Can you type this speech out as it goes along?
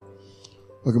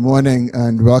Well, good morning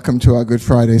and welcome to our Good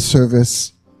Friday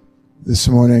service this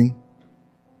morning.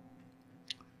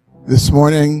 This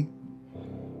morning,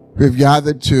 we've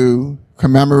gathered to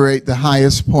commemorate the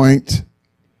highest point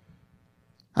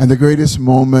and the greatest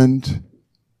moment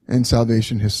in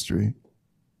salvation history.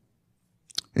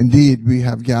 Indeed, we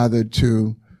have gathered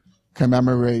to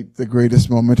commemorate the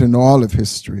greatest moment in all of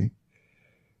history.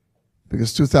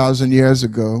 Because 2,000 years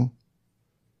ago,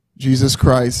 Jesus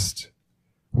Christ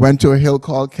went to a hill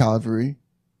called Calvary,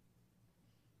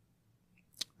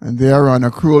 and there on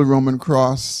a cruel Roman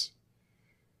cross,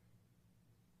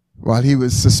 while he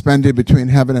was suspended between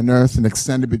heaven and earth and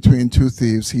extended between two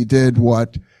thieves, he did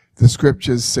what the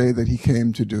scriptures say that he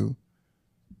came to do,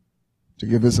 to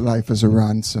give his life as a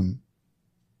ransom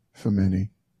for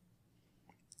many.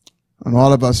 And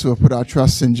all of us who have put our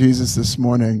trust in Jesus this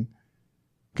morning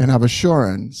can have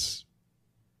assurance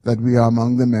that we are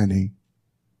among the many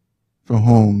for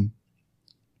whom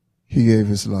he gave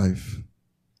his life.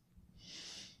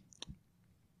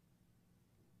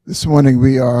 This morning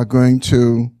we are going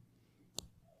to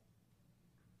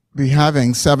be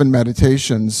having 7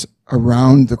 meditations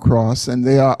around the cross, and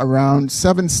they are around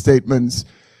 7 statements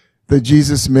that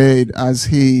Jesus made as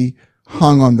he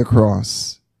hung on the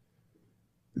cross.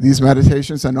 These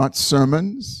meditations are not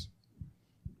sermons.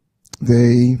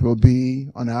 They will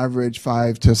be on average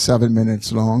 5 to 7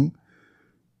 minutes long.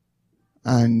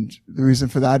 And the reason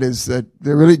for that is that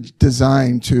they're really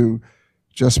designed to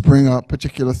just bring a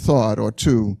particular thought or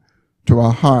two to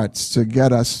our hearts to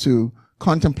get us to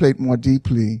contemplate more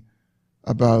deeply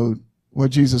about what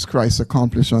Jesus Christ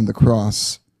accomplished on the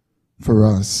cross for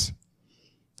us.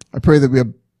 I pray that we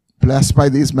are blessed by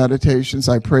these meditations.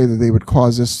 I pray that they would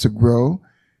cause us to grow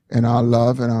in our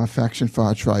love and our affection for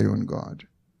our triune God.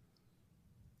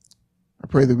 I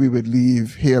pray that we would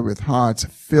leave here with hearts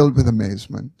filled with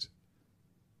amazement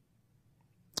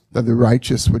that the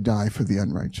righteous would die for the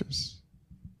unrighteous,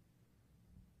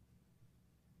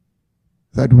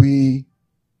 that we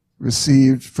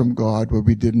received from God what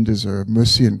we didn't deserve,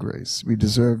 mercy and grace. We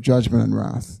deserved judgment and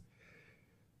wrath,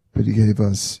 but he gave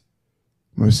us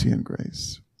mercy and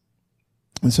grace.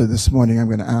 And so this morning I'm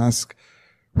going to ask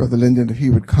Brother Lyndon if he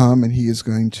would come, and he is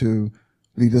going to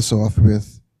lead us off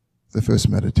with the first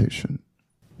meditation.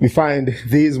 We find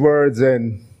these words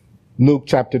in Luke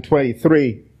chapter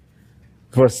 23,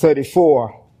 verse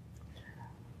 34.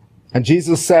 And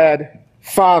Jesus said,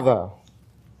 "Father,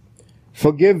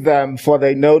 forgive them, for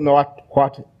they know not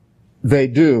what they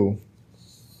do."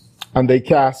 And they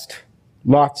cast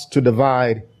lots to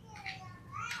divide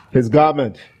his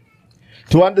garment.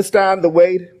 To understand the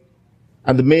weight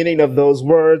and the meaning of those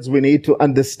words, we need to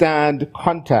understand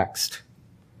context.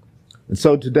 And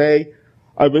so today,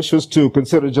 I wish us to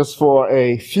consider just for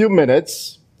a few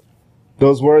minutes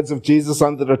those words of Jesus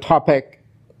under the topic,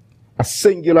 a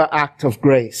singular act of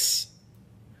grace.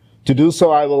 To do so,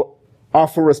 I will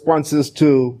offer responses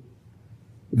to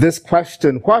this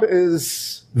question: what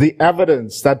is the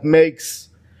evidence that makes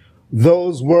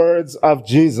those words of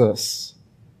Jesus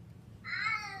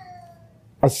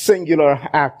a singular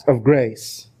act of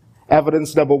grace?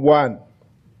 Evidence number 1,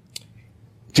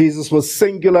 Jesus was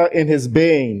singular in his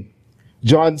being.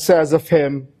 John says of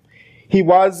him, he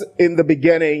was in the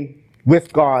beginning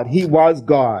with God. He was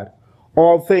God.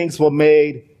 All things were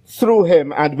made through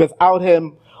him, and without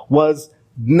him was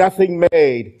nothing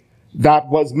made that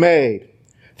was made.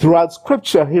 Throughout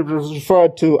Scripture, he was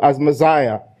referred to as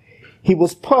Messiah. He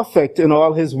was perfect in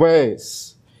all his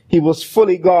ways. He was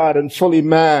fully God and fully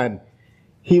man.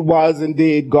 He was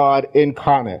indeed God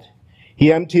incarnate.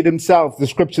 He emptied himself, the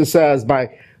Scripture says,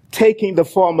 by taking the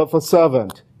form of a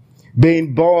servant,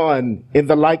 being born in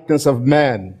the likeness of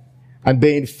men, and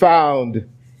being found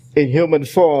in human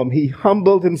form. He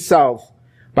humbled himself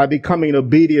by becoming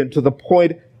obedient to the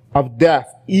point of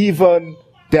death, even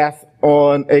death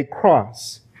on a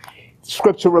cross.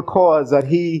 Scripture records that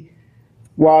he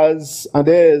was and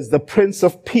is the Prince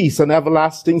of Peace, an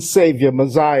everlasting Savior,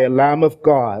 Messiah, Lamb of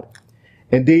God.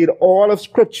 Indeed, all of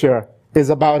Scripture is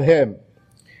about him.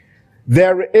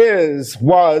 There is,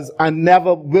 was, and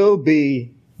never will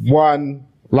be one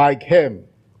like him.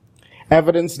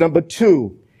 Evidence number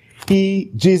 2,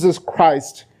 he, Jesus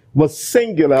Christ, was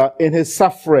singular in his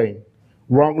suffering,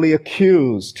 wrongly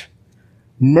accused,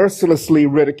 mercilessly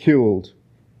ridiculed,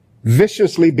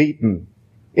 viciously beaten,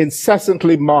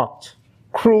 incessantly mocked,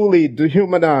 cruelly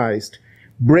dehumanized,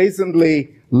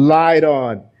 brazenly lied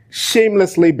on,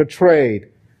 shamelessly betrayed,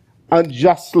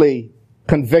 unjustly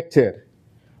convicted.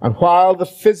 And while the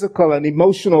physical and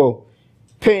emotional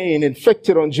pain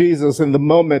inflicted on Jesus in the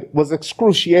moment was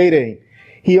excruciating,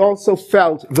 he also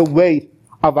felt the weight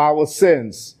of our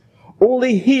sins.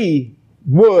 Only he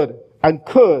would and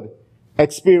could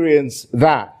experience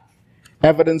that.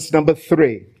 Evidence number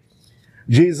 3.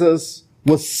 Jesus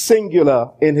was singular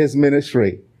in his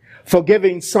ministry.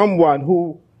 Forgiving someone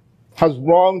who has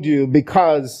wronged you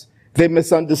because they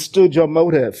misunderstood your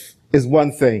motive is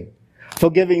one thing.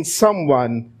 Forgiving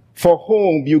someone for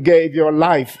whom you gave your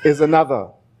life is another.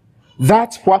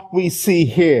 That's what we see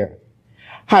here.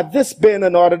 Had this been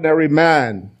an ordinary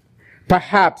man,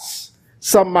 perhaps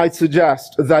some might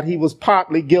suggest that he was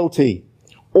partly guilty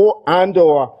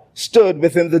or stood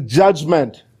within the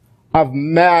judgment of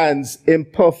man's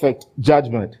imperfect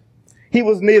judgment. He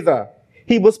was neither.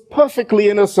 He was perfectly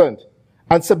innocent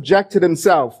and subjected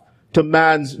himself to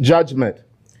man's judgment.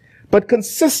 But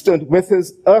consistent with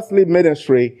his earthly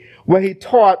ministry, where he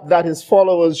taught that his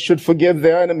followers should forgive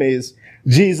their enemies,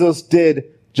 Jesus did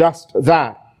just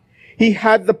that. He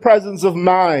had the presence of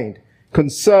mind,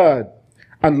 concern,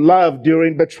 and love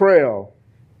during betrayal,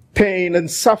 pain and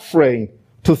suffering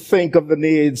to think of the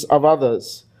needs of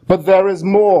others. But there is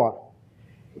more.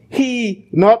 He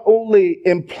not only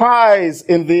implies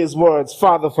in these words,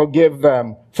 Father, forgive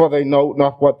them, for they know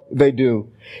not what they do.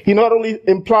 He not only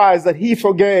implies that he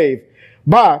forgave,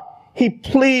 but he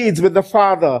pleads with the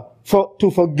Father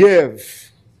to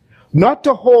forgive, not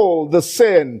to hold the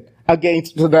sin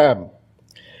against them.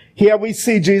 Here we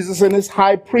see Jesus in his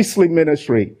high priestly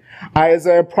ministry.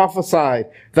 Isaiah prophesied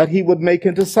that he would make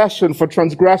intercession for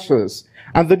transgressors,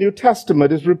 and the New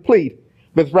Testament is replete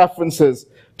with references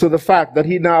to the fact that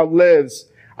he now lives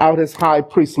out his high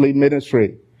priestly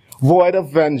ministry, void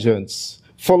of vengeance,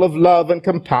 full of love and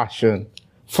compassion,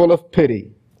 full of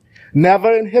pity.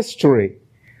 Never in history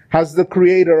has the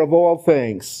creator of all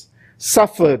things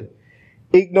suffered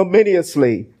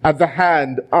ignominiously at the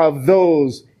hand of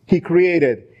those he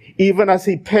created, even as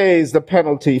he pays the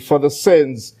penalty for the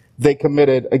sins they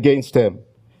committed against him.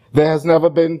 There has never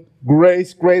been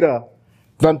grace greater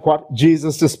than what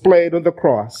Jesus displayed on the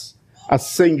cross, a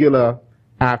singular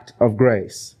act of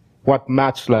grace. What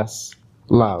matchless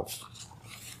love.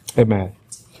 Amen.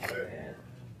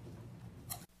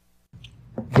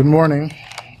 Good morning,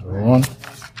 everyone.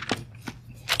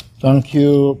 Thank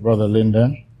you, Brother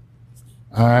Linden.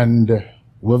 And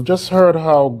we've just heard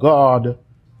how God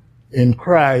in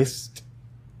Christ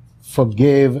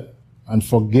forgave and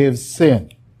forgives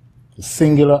sin, the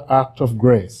singular act of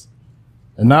grace.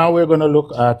 And now we're going to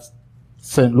look at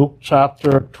St. Luke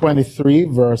chapter 23,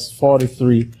 verse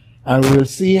 43, and we'll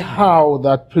see how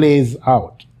that plays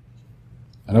out.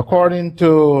 And according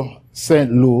to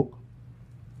St. Luke,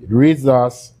 it reads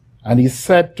thus, and he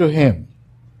said to him,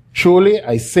 truly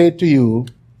I say to you,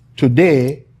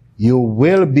 today you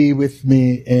will be with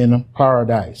me in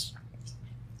paradise.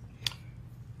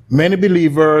 Many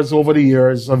believers over the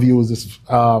years have used this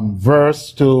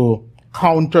verse to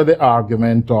counter the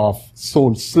argument of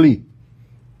soul sleep.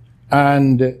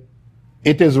 And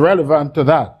it is relevant to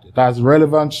that. It has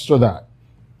relevance to that.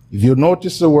 If you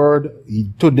notice the word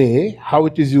today, how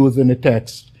it is used in the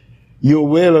text, you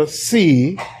will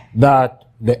see that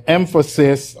the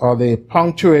emphasis or the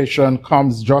punctuation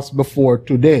comes just before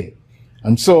today.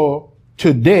 And so,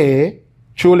 today,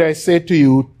 truly I say to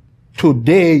you,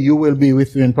 today you will be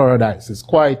with me in paradise. It's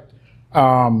quite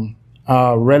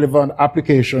a relevant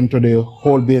application to the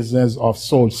whole business of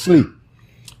soul sleep.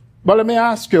 But let me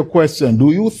ask you a question.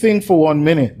 Do you think for 1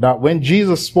 minute that when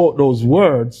Jesus spoke those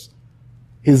words,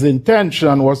 his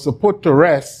intention was to put to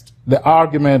rest the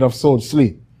argument of soul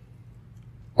sleep?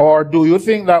 Or do you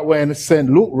think that when St.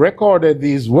 Luke recorded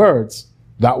these words,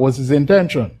 that was his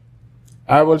intention?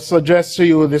 I will suggest to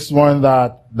you this morning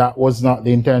that that was not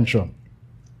the intention.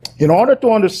 In order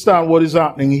to understand what is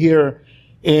happening here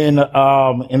in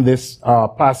this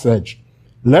passage,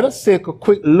 let us take a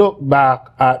quick look back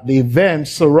at the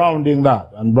events surrounding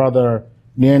that. And Brother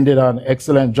Nian did an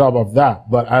excellent job of that,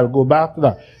 but I'll go back to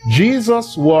that.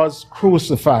 Jesus was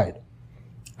crucified.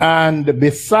 And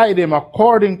beside him,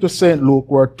 according to St. Luke,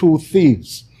 were 2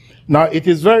 thieves. Now, it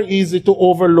is very easy to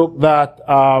overlook that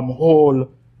whole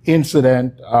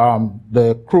incident,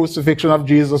 the crucifixion of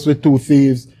Jesus with 2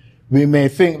 thieves. We may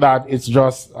think that it's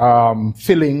just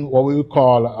filling, what we would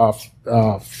call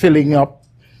filling up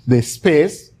the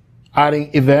space, adding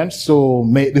events to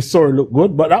make the story look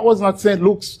good. But that was not St.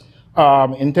 Luke's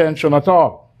intention at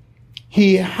all.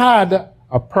 He had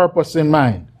a purpose in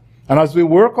mind. And as we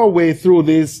work our way through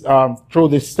this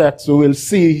text, we will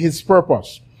see his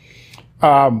purpose.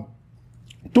 2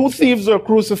 thieves were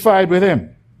crucified with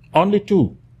him. Only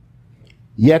 2.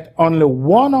 Yet only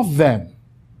one of them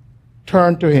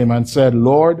turned to him and said,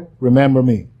 Lord, remember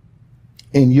me.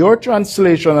 In your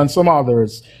translation and some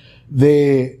others,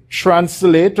 the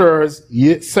translators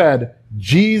said,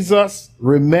 Jesus,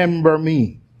 remember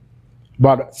me.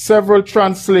 But several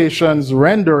translations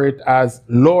render it as,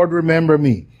 Lord, remember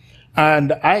me.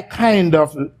 And I kind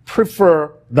of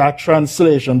prefer that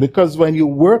translation, because when you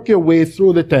work your way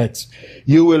through the text,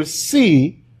 you will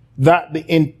see that the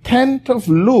intent of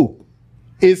Luke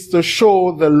is to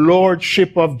show the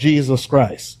lordship of Jesus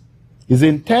Christ. His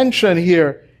intention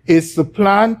here is to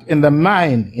plant in the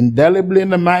mind, indelibly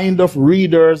in the mind of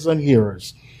readers and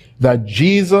hearers, that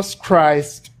Jesus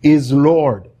Christ is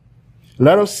Lord.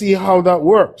 Let us see how that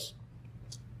works.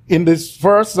 In this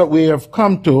verse that we have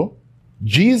come to,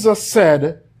 Jesus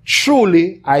said,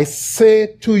 truly I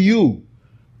say to you.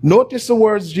 Notice the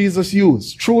words Jesus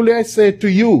used. Truly I say to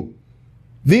you.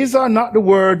 These are not the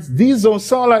words, these don't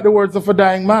sound like the words of a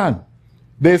dying man.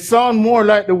 They sound more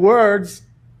like the words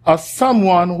of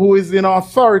someone who is in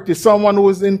authority, someone who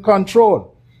is in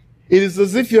control. It is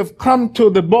as if you have come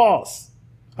to the boss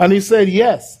and he said,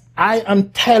 yes, I am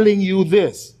telling you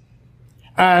this.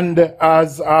 And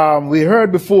as we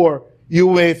heard before,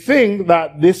 you may think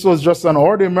that this was just an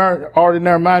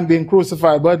ordinary man being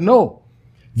crucified, but no.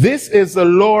 This is the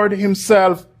Lord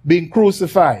himself being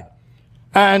crucified.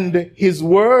 And his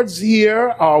words here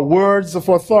are words of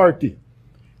authority.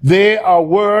 They are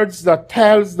words that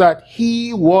tells that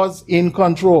he was in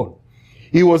control.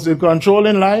 He was in control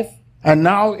in life, and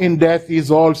now in death he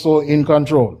is also in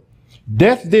control.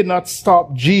 Death did not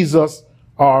stop Jesus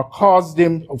or caused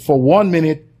him for 1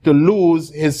 minute to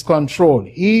lose his control.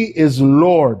 He is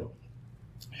Lord.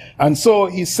 And so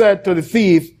he said to the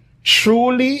thief,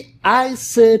 truly I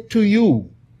say to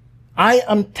you, I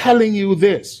am telling you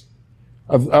this.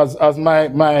 As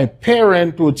my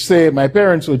parents would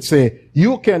say,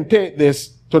 you can take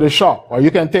this to the shop or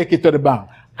you can take it to the bank.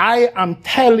 I am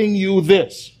telling you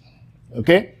this.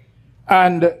 Okay?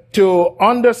 And to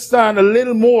understand a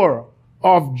little more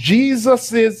of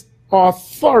Jesus's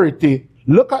authority,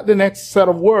 look at the next set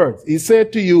of words. He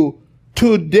said to you,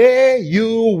 today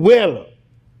you will.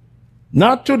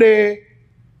 Not today,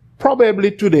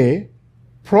 probably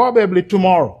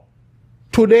tomorrow.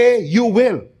 Today you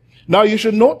will. Now you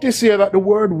should notice here that the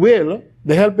word will,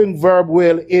 the helping verb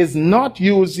will, is not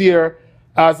used here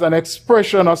as an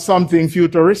expression of something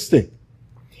futuristic.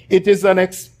 It is an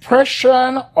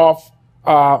expression of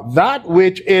that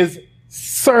which is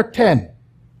certain.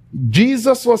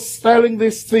 Jesus was telling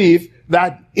this thief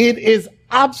that it is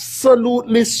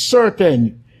absolutely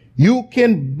certain. You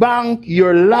can bank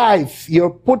your life, you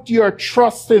put your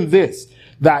trust in this,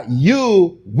 that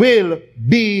you will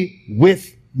be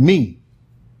with me.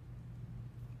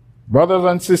 Brothers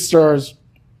and sisters,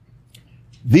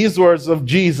 these words of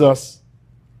Jesus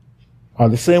are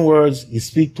the same words he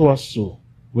speaks to us too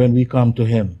when we come to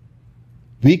him.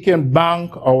 We can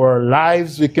bank our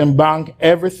lives, we can bank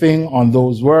everything on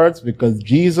those words, because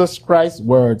Jesus Christ's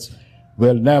words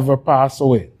will never pass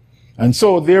away. And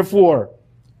so, therefore,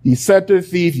 he said to the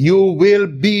thief, you will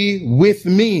be with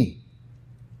me.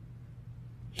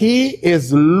 He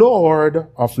is Lord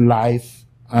of life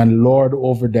and Lord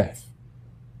over death.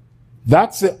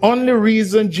 That's the only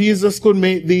reason Jesus could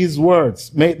make these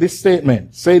words, make this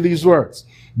statement, say these words.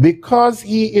 Because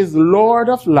he is Lord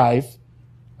of life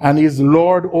and he is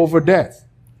Lord over death.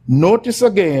 Notice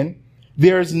again,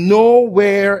 there's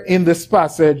nowhere in this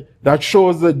passage that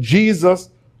shows that Jesus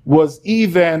was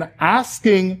even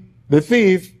asking the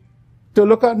thief to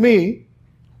look at me.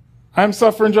 I'm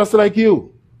suffering just like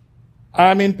you.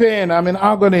 I'm in pain. I'm in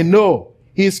agony. No,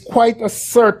 he's quite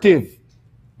assertive.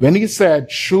 When he said,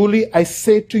 truly I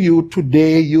say to you,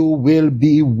 today you will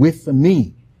be with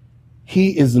me.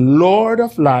 He is Lord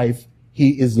of life.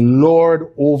 He is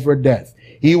Lord over death.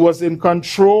 He was in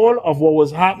control of what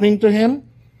was happening to him,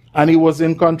 and he was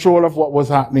in control of what was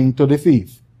happening to the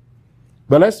thief.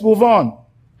 But let's move on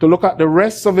to look at the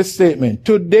rest of his statement.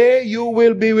 Today you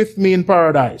will be with me in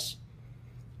paradise.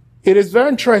 It is very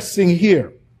interesting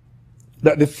here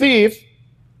that the thief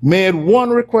made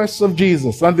one request of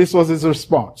Jesus, and this was his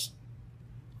response.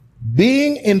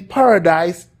 Being in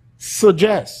paradise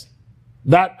suggests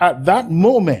that at that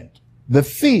moment, the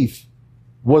thief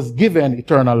was given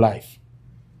eternal life.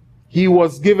 He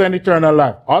was given eternal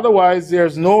life. Otherwise,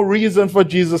 there's no reason for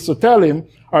Jesus to tell him,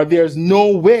 or there's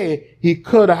no way he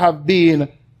could have been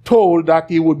told that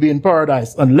he would be in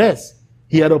paradise unless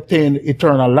he had obtained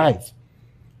eternal life.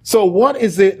 So what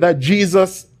is it that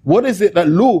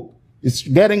Luke is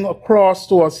getting across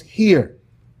to us here?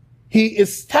 He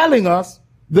is telling us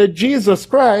that Jesus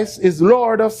Christ is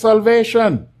Lord of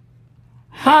salvation.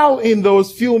 How in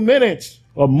those few minutes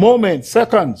or moments,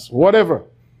 seconds, whatever,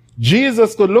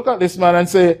 Jesus could look at this man and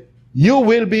say, you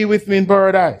will be with me in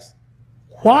paradise.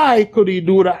 Why could he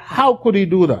do that? How could he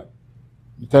do that?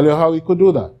 I'll tell you how he could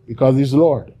do that. Because he's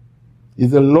Lord.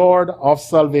 He's the Lord of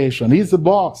salvation. He's the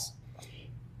boss.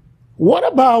 What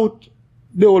about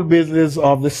the whole business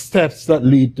of the steps that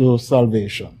lead to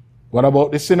salvation? What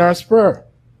about the sinner's prayer?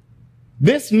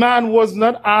 This man was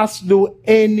not asked to do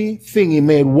anything. He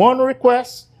made one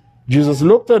request. Jesus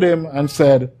looked at him and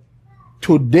said,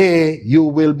 today you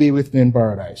will be with me in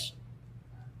paradise.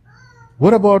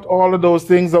 What about all of those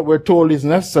things that we're told is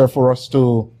necessary for us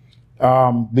to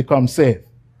become saved?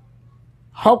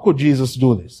 How could Jesus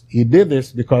do this? He did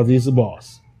this because he's the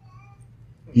boss.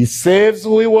 He saves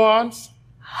who he wants,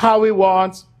 how he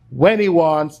wants, when he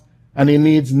wants, and he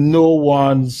needs no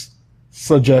one's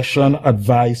suggestion,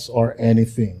 advice, or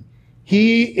anything.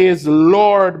 He is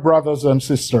Lord, brothers and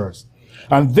sisters.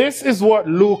 And this is what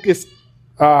Luke is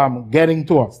getting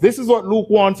to us. This is what Luke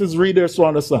wants his readers to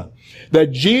understand.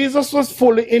 That Jesus was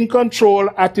fully in control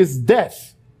at his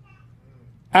death.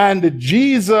 And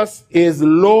Jesus is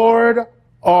Lord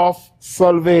of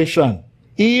salvation.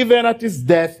 Even at his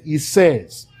death, he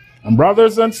says. And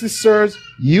brothers and sisters,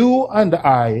 you and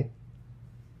I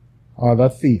are the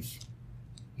thief.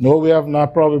 No, we are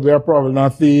probably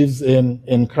not thieves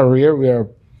in career. We are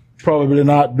probably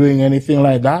not doing anything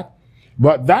like that.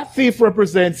 But that thief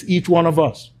represents each one of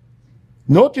us.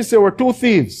 Notice there were two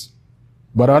thieves,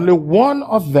 but only one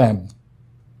of them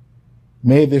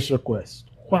made this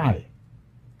request. Why?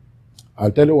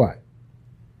 I'll tell you why.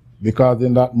 Because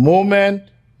in that moment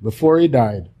before he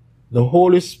died, the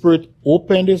Holy Spirit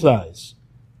opened his eyes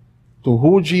to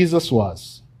who Jesus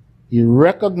was. He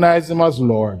recognized him as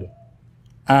Lord,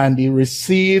 and he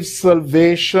received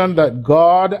salvation that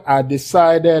God had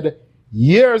decided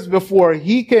years before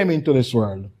he came into this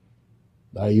world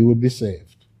that he would be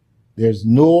saved. There's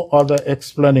no other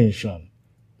explanation.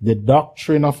 The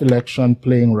doctrine of election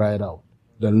playing right out.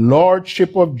 The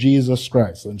Lordship of Jesus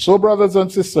Christ. And so, brothers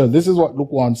and sisters, this is what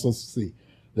Luke wants us to see.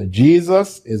 That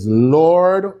Jesus is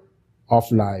Lord of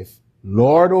life,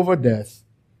 Lord over death,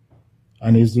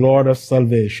 and is Lord of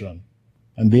salvation.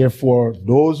 And therefore,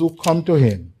 those who come to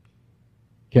him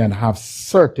can have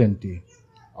certainty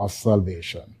of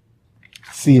salvation.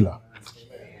 Selah.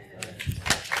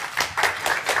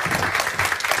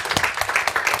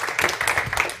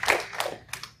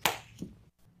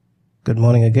 Good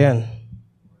morning again.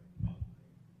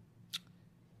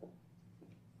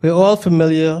 We're all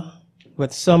familiar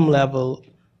with some level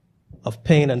of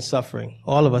pain and suffering,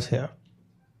 all of us here.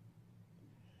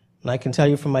 And I can tell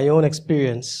you from my own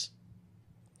experience,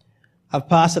 I've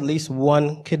passed at least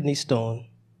one kidney stone,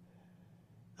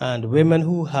 and women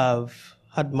who have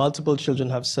had multiple children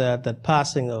have said that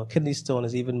passing a kidney stone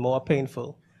is even more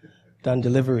painful than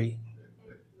delivery.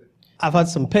 I've had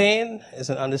some pain is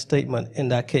an understatement in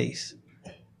that case.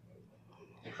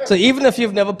 So even if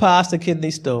you've never passed a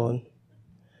kidney stone,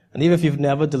 and even if you've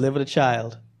never delivered a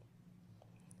child,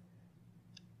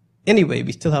 anyway,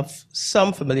 we still have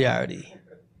some familiarity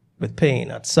with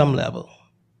pain at some level.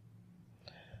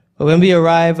 But when we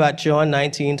arrive at John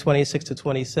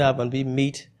 19:26-27, we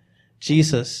meet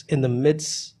Jesus in the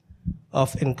midst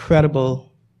of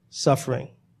incredible suffering,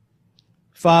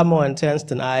 far more intense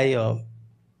than I or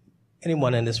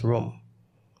anyone in this room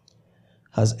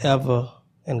has ever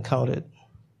encountered.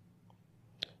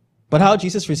 But how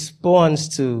Jesus responds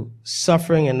to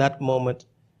suffering in that moment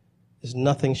is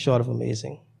nothing short of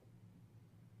amazing.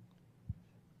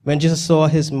 When Jesus saw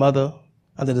his mother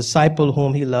and the disciple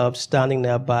whom he loved standing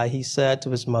nearby, he said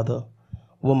to his mother,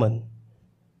 "Woman,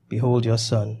 behold your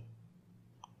son."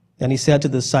 And he said to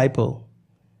the disciple,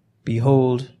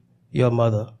 "Behold your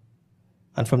mother."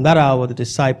 And from that hour, the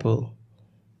disciple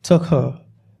took her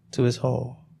to his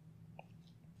home.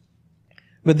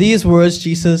 With these words,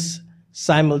 Jesus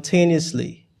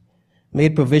simultaneously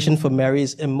made provision for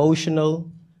Mary's emotional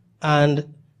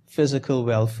and physical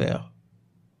welfare.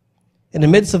 In the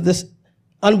midst of this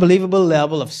unbelievable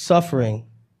level of suffering,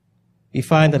 we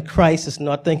find that Christ is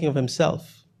not thinking of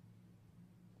himself.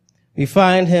 We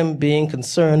find him being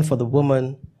concerned for the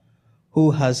woman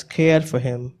who has cared for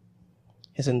him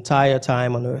his entire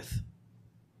time on earth.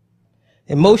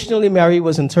 Emotionally, Mary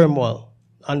was in turmoil,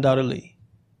 undoubtedly.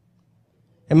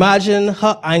 Imagine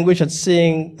her anguish at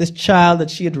seeing this child that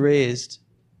she had raised,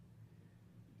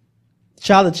 the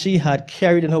child that she had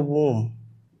carried in her womb.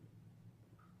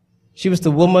 She was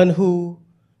the woman who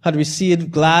had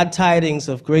received glad tidings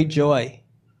of great joy,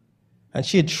 and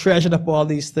she had treasured up all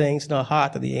these things in her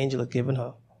heart that the angel had given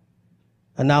her.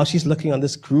 And now she's looking on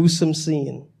this gruesome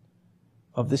scene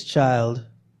of this child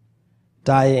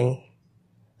dying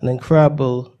an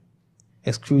incredible,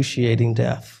 excruciating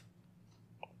death.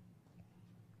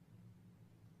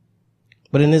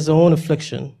 But in his own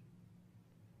affliction,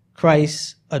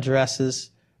 Christ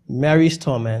addresses Mary's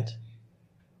torment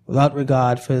without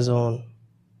regard for his own.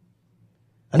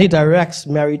 And he directs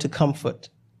Mary to comfort.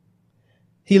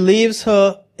 He leaves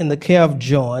her in the care of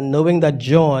John, knowing that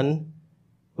John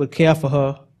would care for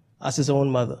her as his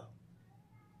own mother.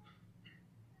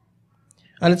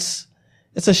 And it's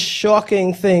a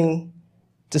shocking thing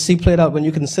to see played out when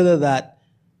you consider that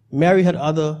Mary had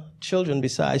other children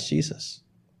besides Jesus.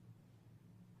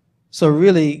 So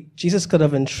really, Jesus could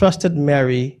have entrusted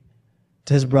Mary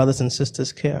to his brothers and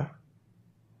sisters' care.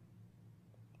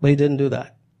 But he didn't do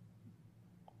that.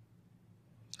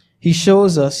 He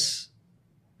shows us,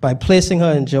 by placing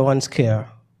her in John's care,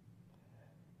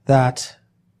 that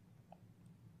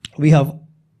we have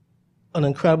an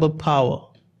incredible power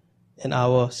in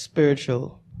our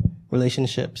spiritual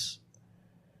relationships.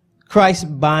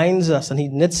 Christ binds us and he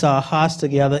knits our hearts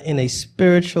together in a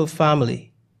spiritual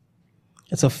family.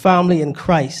 It's a family in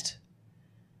Christ.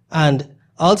 And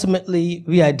ultimately,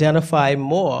 we identify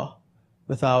more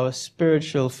with our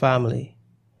spiritual family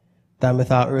than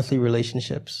with our earthly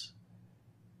relationships.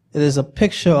 It is a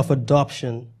picture of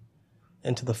adoption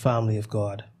into the family of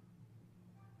God.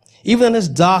 Even in his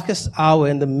darkest hour,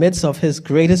 in the midst of his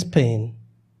greatest pain,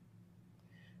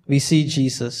 we see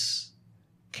Jesus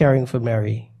caring for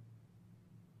Mary.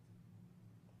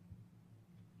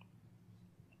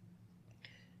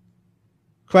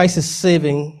 Christ is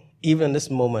saving, even in this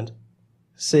moment,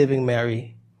 saving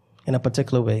Mary in a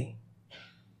particular way.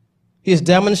 He is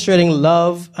demonstrating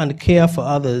love and care for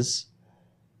others.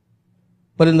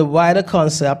 But in the wider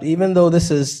concept, even though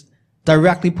this is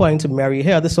directly pointing to Mary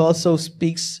here, this also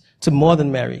speaks to more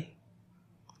than Mary.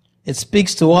 It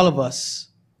speaks to all of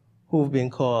us who have been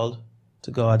called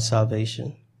to God's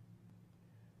salvation.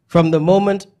 From the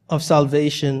moment of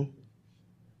salvation,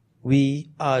 we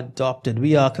are adopted.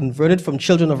 We are converted from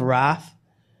children of wrath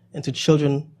into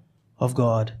children of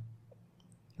God.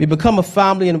 We become a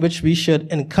family in which we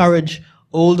should encourage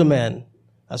older men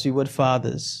as we would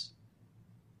fathers,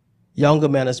 younger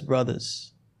men as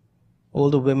brothers,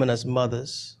 older women as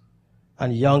mothers,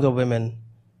 and younger women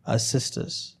as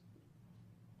sisters.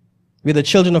 We're the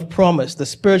children of promise, the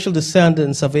spiritual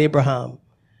descendants of Abraham.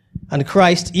 And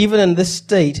Christ, even in this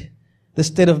state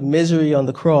of misery on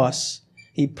the cross,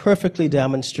 he perfectly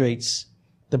demonstrates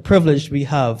the privilege we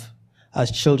have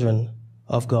as children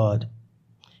of God.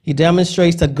 He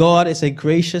demonstrates that God is a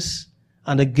gracious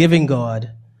and a giving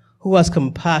God who has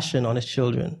compassion on his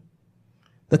children.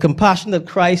 The compassion that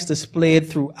Christ displayed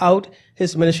throughout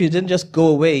his ministry didn't just go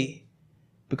away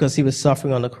because he was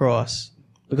suffering on the cross,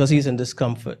 because he's in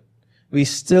discomfort. We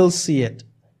still see it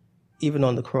even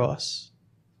on the cross.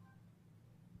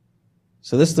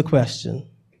 So this is the question.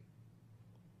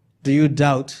 Do you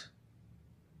doubt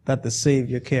that the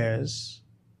Savior cares?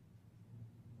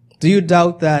 Do you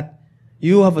doubt that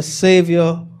you have a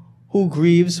Savior who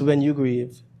grieves when you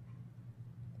grieve?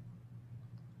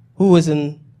 Who is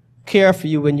in care for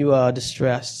you when you are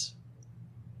distressed?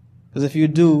 Because if you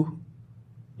do,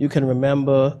 you can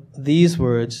remember these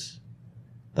words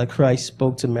that Christ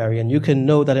spoke to Mary, and you can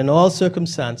know that in all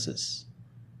circumstances,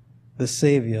 the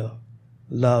Savior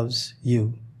loves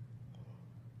you.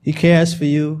 He cares for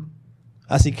you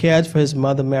as he cared for his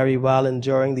mother Mary while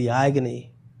enduring the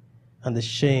agony and the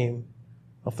shame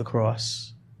of the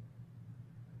cross.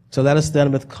 So let us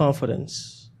then with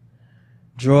confidence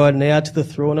draw near to the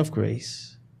throne of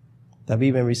grace that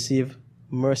we may receive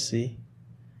mercy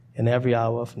in every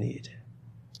hour of need.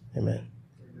 Amen.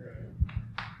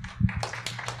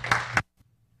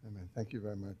 Amen. Thank you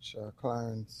very much,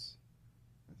 Clarence.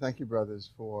 Thank you, brothers,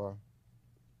 for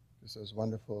those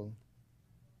wonderful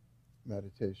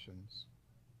meditations.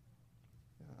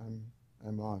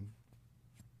 I'm on.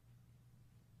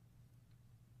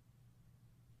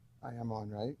 I am on,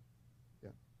 right?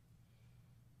 Yeah.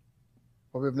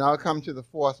 Well, we've now come to the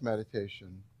fourth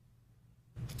meditation.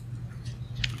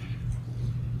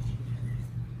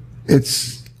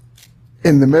 It's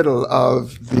in the middle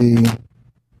of the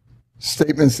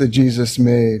statements that Jesus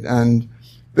made, and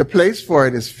the place for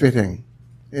it is fitting.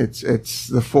 It's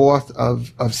the fourth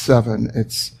of seven.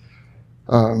 It's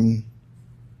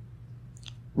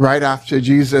right after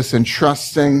Jesus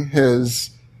entrusting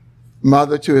his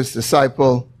mother to his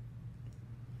disciple.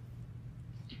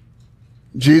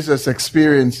 Jesus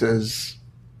experiences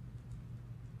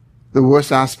the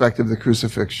worst aspect of the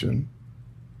crucifixion.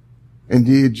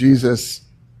 Indeed, Jesus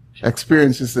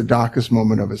experiences the darkest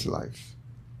moment of his life.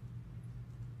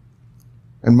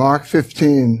 In Mark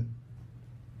 15,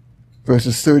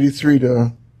 verses 33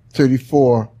 to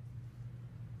 34,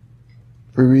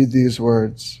 we read these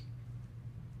words.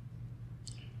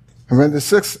 And when the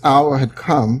 6th hour had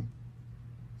come,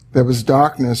 there was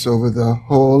darkness over the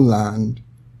whole land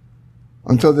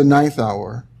until the 9th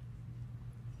hour.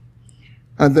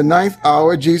 At the 9th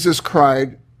hour, Jesus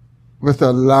cried with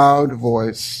a loud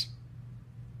voice,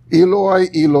 Eloi,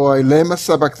 Eloi, lema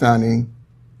sabachthani,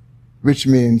 which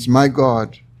means, my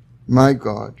God,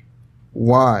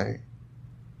 why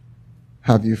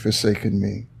have you forsaken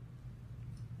me?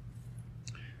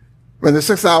 When the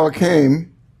 6th hour came,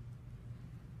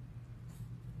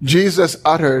 Jesus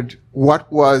uttered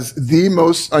what was the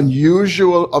most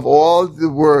unusual of all the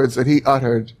words that he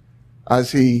uttered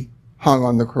as he hung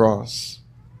on the cross.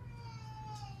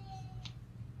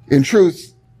 In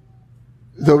truth,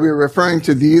 though we're referring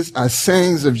to these as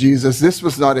sayings of Jesus, this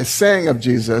was not a saying of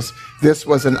Jesus. This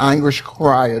was an anguished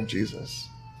cry of Jesus.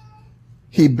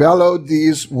 He bellowed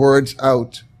these words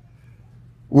out.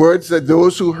 Words that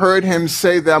those who heard him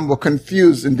say them were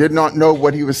confused and did not know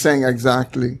what he was saying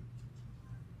exactly.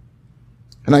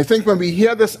 And I think when we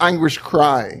hear this anguished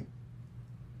cry,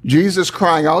 Jesus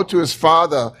crying out to his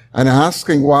Father and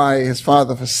asking why his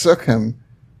Father forsook him,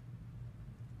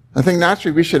 I think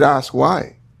naturally we should ask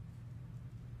why.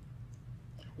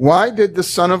 Why did the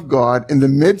Son of God, in the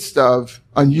midst of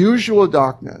unusual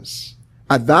darkness,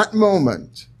 at that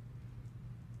moment,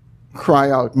 cry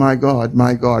out, my God,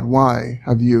 why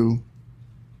have you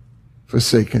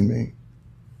forsaken me?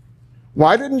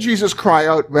 Why didn't Jesus cry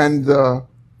out when the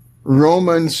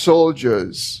Roman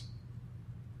soldiers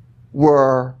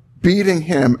were beating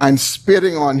him and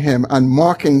spitting on him and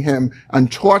mocking him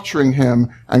and torturing him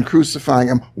and crucifying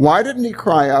him? Why didn't he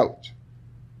cry out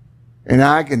in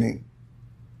agony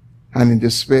and in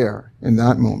despair in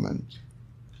that moment?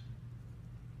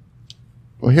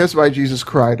 Well, here's why Jesus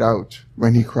cried out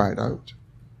when he cried out.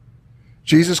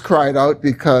 Jesus cried out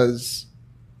because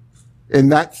in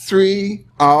that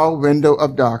 3-hour window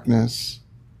of darkness,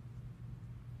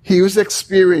 he was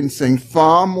experiencing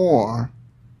far more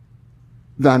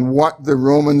than what the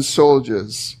Roman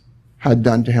soldiers had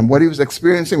done to him. What he was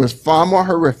experiencing was far more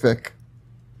horrific,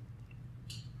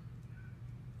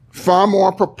 far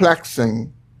more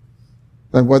perplexing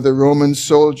than what the Roman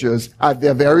soldiers, at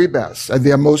their very best, at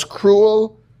their most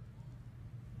cruel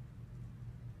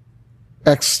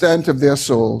extent of their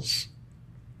souls,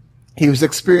 he was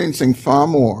experiencing far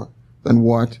more than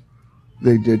what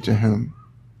they did to him.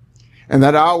 And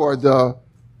that hour, the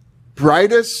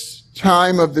brightest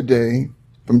time of the day,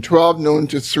 from 12 noon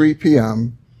to 3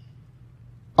 p.m.,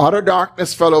 utter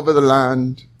darkness fell over the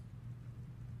land.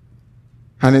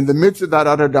 And in the midst of that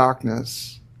utter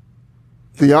darkness,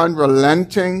 the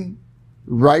unrelenting,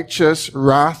 righteous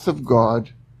wrath of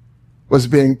God was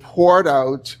being poured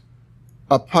out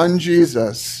upon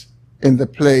Jesus in the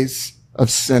place of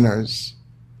sinners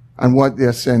and what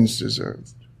their sins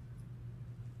deserved.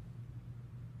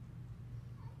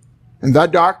 In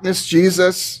that darkness,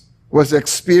 Jesus was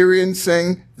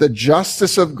experiencing the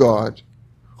justice of God,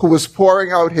 who was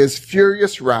pouring out his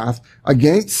furious wrath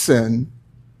against sin,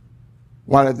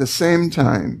 while at the same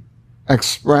time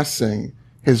expressing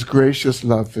his gracious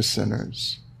love for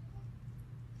sinners.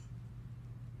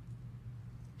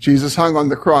 Jesus hung on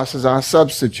the cross as our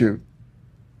substitute.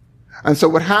 And so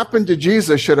what happened to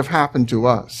Jesus should have happened to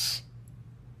us.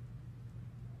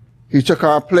 He took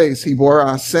our place. He bore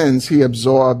our sins. He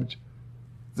absorbed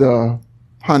the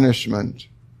punishment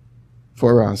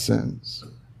for our sins.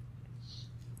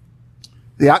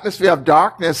 The atmosphere of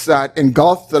darkness that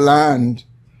engulfed the land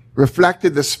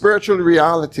reflected the spiritual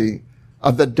reality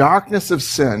of the darkness of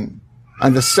sin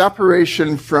and the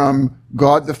separation from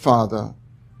God the Father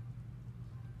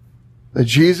that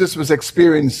Jesus was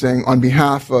experiencing on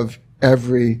behalf of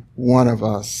every one of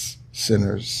us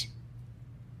sinners.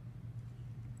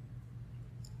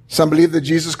 Some believe that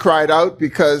Jesus cried out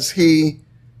because he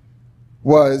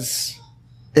was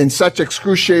in such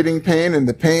excruciating pain and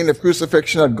the pain of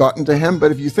crucifixion had gotten to him.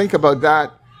 But if you think about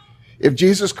that, if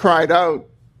Jesus cried out,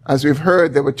 as we've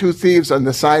heard, there were 2 thieves on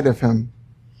the side of him.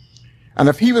 And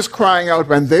if he was crying out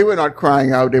when they were not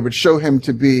crying out, it would show him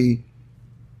to be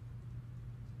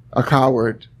a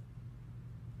coward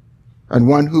and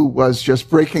one who was just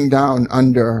breaking down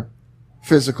under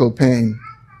physical pain.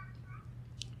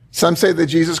 Some say that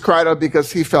Jesus cried out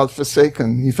because he felt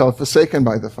forsaken. He felt forsaken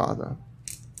by the Father.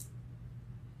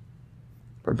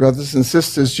 But brothers and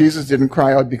sisters, Jesus didn't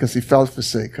cry out because he felt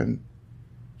forsaken.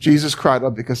 Jesus cried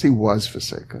out because he was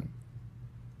forsaken.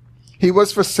 He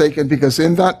was forsaken because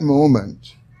in that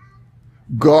moment,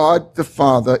 God the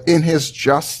Father, in his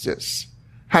justice,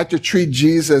 had to treat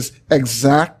Jesus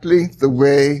exactly the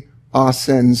way our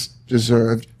sins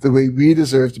deserved, the way we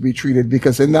deserve to be treated,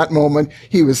 because in that moment,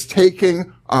 he was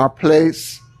taking our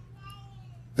place.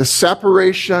 the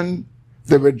separation,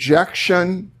 the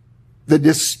rejection, the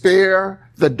despair,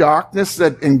 the darkness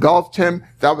that engulfed him,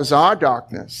 that was our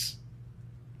darkness.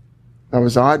 That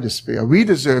was our despair. We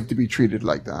deserve to be treated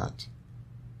like that.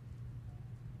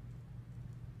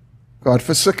 God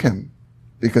forsook him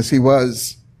because he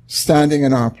was standing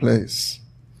in our place.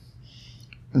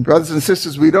 And brothers and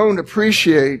sisters, we don't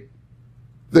appreciate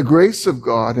the grace of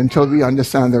God until we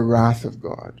understand the wrath of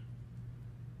God.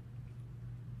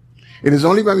 It is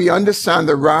only when we understand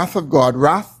the wrath of God,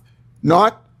 wrath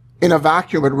not in a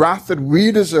vacuum, but wrath that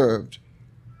we deserved,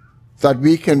 that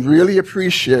we can really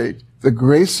appreciate the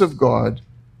grace of God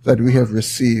that we have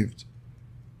received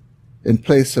in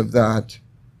place of that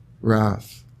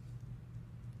wrath.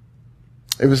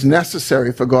 It was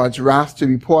necessary for God's wrath to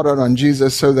be poured out on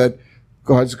Jesus so that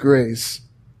God's grace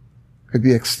could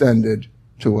be extended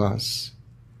to us.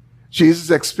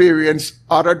 Jesus experienced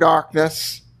utter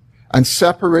darkness and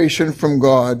separation from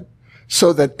God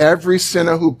so that every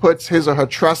sinner who puts his or her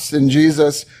trust in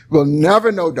Jesus will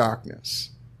never know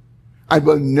darkness and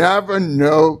will never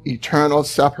know eternal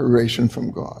separation from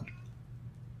God.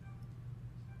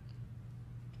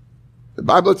 The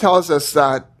Bible tells us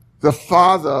that the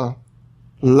Father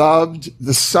loved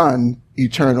the Son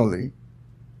eternally.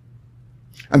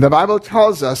 And the Bible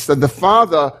tells us that the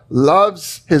Father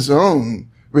loves his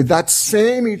own with that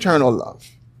same eternal love.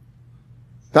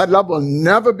 That love will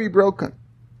never be broken.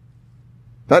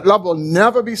 That love will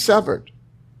never be severed.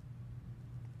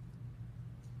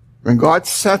 When God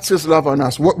sets his love on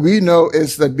us, what we know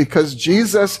is that because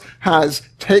Jesus has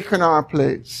taken our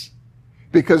place,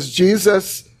 because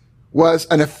Jesus was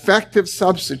an effective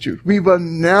substitute, we will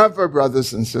never,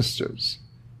 brothers and sisters,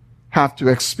 have to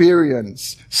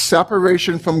experience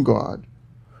separation from God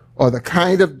or the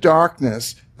kind of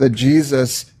darkness that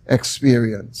Jesus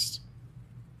experienced.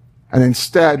 And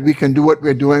instead, we can do what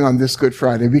we're doing on this Good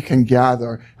Friday. We can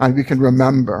gather and we can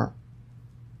remember.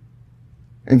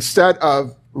 Instead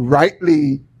of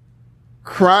rightly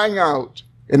crying out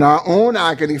in our own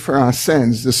agony for our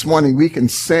sins, this morning we can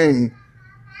sing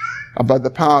about the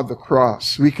power of the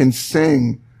cross. We can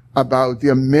sing about the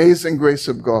amazing grace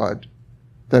of God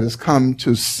that has come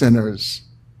to sinners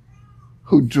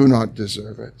who do not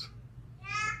deserve it.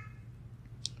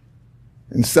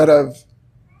 Instead of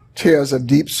tears of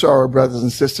deep sorrow, brothers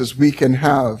and sisters, we can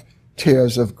have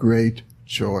tears of great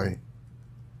joy.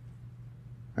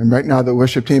 And right now the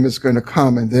worship team is going to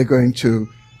come and they're going to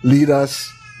lead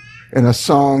us in a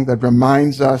song that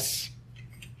reminds us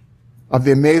of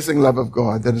the amazing love of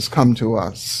God that has come to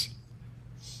us.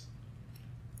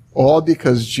 All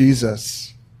because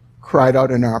Jesus cried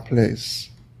out in our place.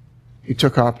 He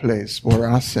took our place, bore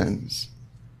our sins,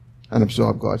 and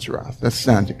absorbed God's wrath. Let's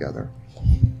stand together.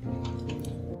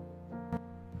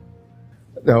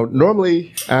 Now,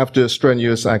 normally after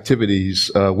strenuous activities,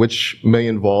 which may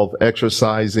involve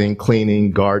exercising,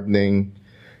 cleaning, gardening,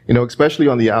 especially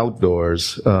on the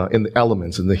outdoors, in the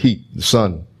elements, in the heat, the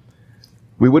sun,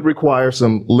 we would require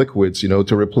some liquids,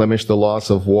 to replenish the loss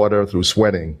of water through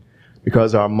sweating,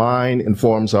 because our mind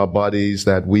informs our bodies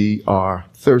that we are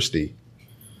thirsty.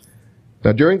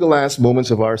 Now, during the last moments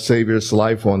of our Savior's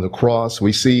life on the cross,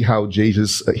 we see how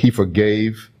Jesus, he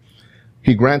forgave.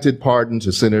 He granted pardon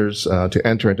to sinners to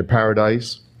enter into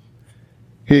paradise.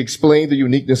 He explained the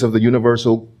uniqueness of the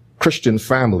universal Christian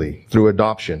family through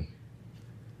adoption.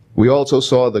 We also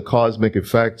saw the cosmic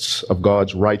effects of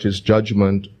God's righteous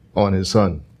judgment on his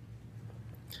Son.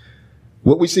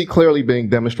 What we see clearly being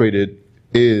demonstrated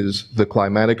is the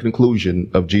climatic conclusion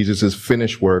of Jesus'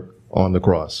 finished work on the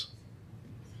cross.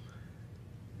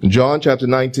 In John chapter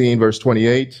 19, verse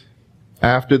 28,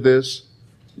 after this,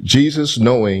 Jesus,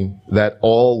 knowing that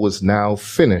all was now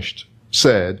finished,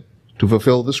 said, to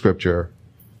fulfill the scripture,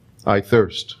 I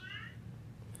thirst.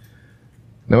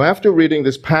 Now, after reading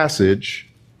this passage,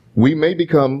 we may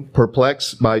become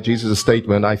perplexed by Jesus'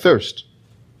 statement, I thirst,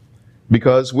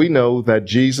 because we know that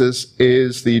Jesus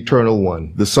is the eternal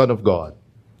one, the Son of God,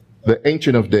 the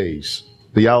Ancient of Days,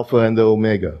 the Alpha and the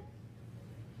Omega.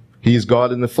 He is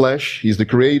God in the flesh. He's the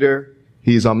Creator.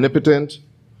 He is omnipotent.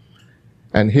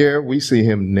 And here we see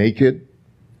him naked,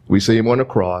 we see him on a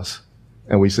cross,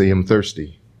 and we see him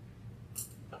thirsty.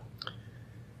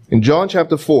 In John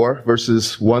chapter 4,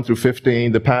 verses 1 through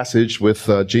 15, the passage with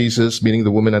Jesus meeting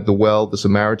the woman at the well, the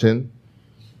Samaritan,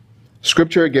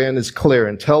 Scripture again is clear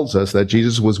and tells us that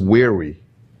Jesus was weary,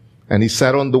 and he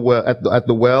sat on the well, at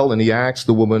the well, and he asked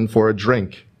the woman for a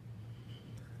drink.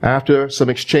 After some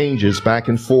exchanges back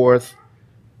and forth,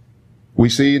 we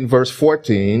see in verse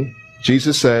 14,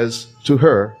 Jesus says to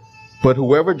her, but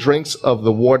whoever drinks of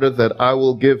the water that I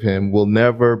will give him will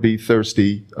never be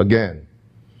thirsty again.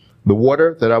 The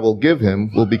water that I will give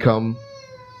him will become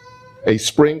a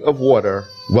spring of water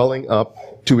welling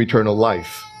up to eternal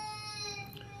life.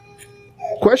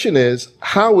 Question is,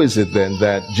 how is it then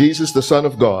that Jesus, the Son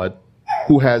of God,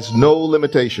 who has no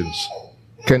limitations,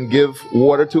 can give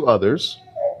water to others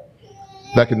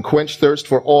that can quench thirst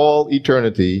for all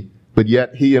eternity, but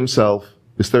yet he himself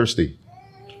is thirsty?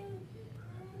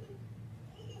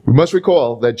 We must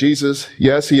recall that Jesus,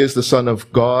 yes, he is the Son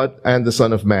of God and the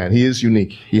Son of Man. He is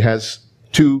unique. He has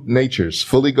two natures,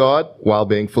 fully God while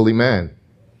being fully man.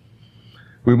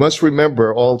 We must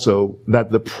remember also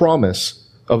that the promise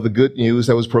of the good news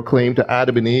that was proclaimed to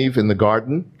Adam and Eve in the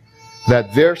garden,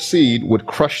 that their seed would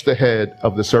crush the head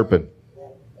of the serpent.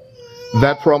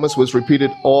 That promise was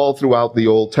repeated all throughout the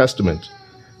Old Testament.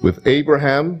 With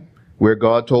Abraham, where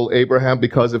God told Abraham,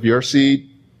 because of your seed,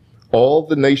 all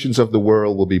the nations of the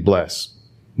world will be blessed.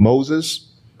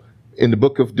 Moses, in the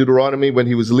book of Deuteronomy, when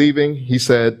he was leaving, he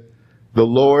said, the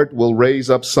Lord will raise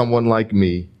up someone like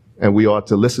me, and we ought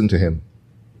to listen to him.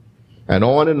 And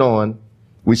on,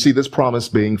 we see this promise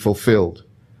being fulfilled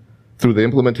through the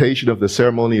implementation of the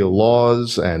ceremonial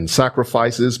laws and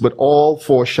sacrifices, but all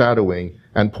foreshadowing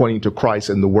and pointing to Christ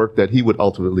and the work that he would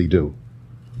ultimately do.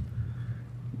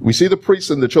 We see the priests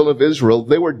and the children of Israel,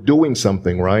 they were doing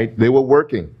something, right? They were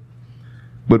working.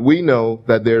 But we know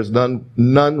that there's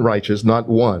none righteous, not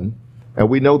one. And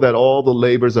we know that all the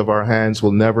labors of our hands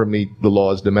will never meet the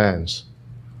law's demands.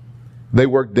 They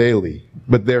worked daily,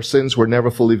 but their sins were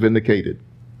never fully vindicated.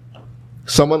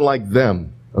 Someone like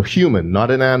them, a human,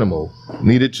 not an animal,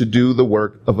 needed to do the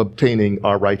work of obtaining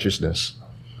our righteousness.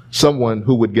 Someone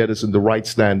who would get us in the right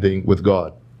standing with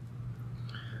God.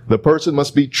 The person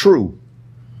must be true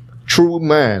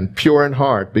man, pure in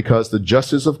heart, because the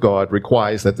justice of God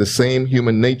requires that the same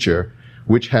human nature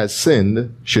which has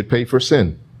sinned should pay for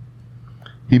sin.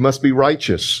 He must be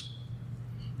righteous,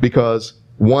 because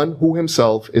one who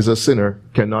himself is a sinner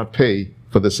cannot pay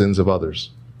for the sins of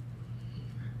others.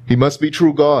 He must be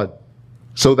true God,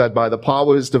 so that by the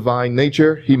power of his divine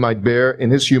nature, he might bear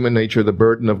in his human nature the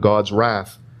burden of God's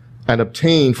wrath and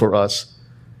obtain for us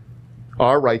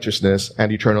our righteousness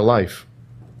and eternal life.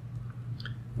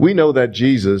 We know that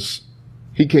Jesus,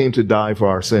 he came to die for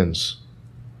our sins.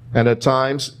 And at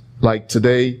times, like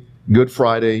today, Good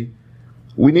Friday,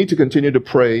 we need to continue to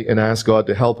pray and ask God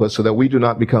to help us so that we do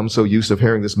not become so used to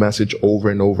hearing this message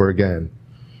over and over again.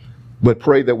 But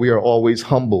pray that we are always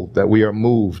humbled, that we are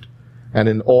moved, and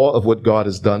in awe of what God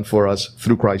has done for us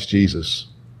through Christ Jesus.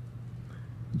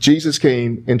 Jesus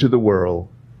came into the world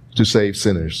to save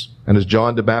sinners. And as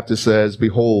John the Baptist says,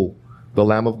 behold, the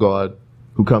Lamb of God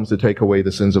who comes to take away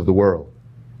the sins of the world.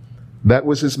 That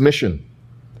was his mission,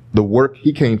 the work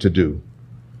he came to do.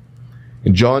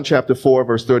 In John chapter 4,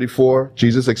 verse 34,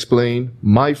 Jesus explained,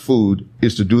 my food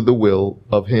is to do the will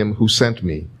of him who sent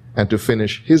me and to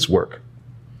finish his work.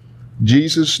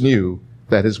 Jesus knew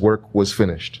that his work was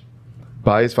finished.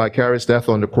 By his vicarious death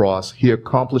on the cross, he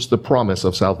accomplished the promise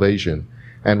of salvation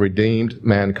and redeemed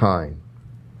mankind.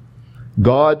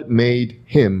 God made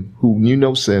him who knew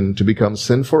no sin to become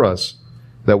sin for us,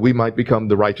 that we might become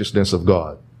the righteousness of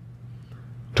God.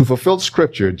 To fulfill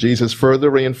Scripture, Jesus further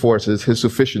reinforces his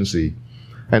sufficiency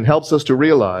and helps us to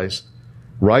realize,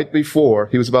 right before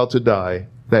he was about to die,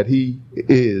 that he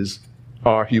is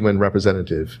our human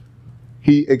representative.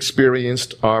 He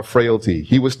experienced our frailty.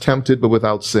 He was tempted but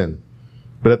without sin.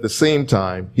 But at the same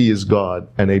time, he is God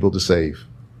and able to save.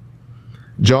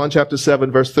 John chapter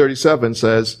 7, verse 37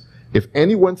 says, if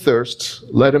anyone thirsts,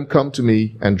 let him come to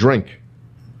me and drink.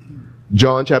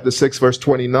 John chapter 6, verse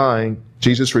 29,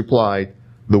 Jesus replied,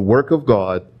 the work of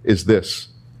God is this,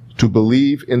 to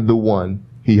believe in the one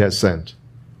he has sent.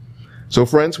 So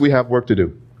friends, we have work to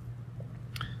do.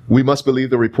 We must believe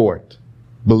the report,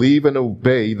 believe and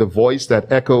obey the voice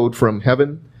that echoed from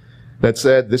heaven that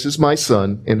said, this is my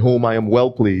son in whom I am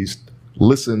well pleased.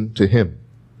 Listen to him.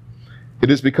 It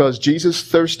is because Jesus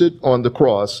thirsted on the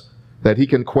cross that he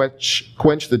can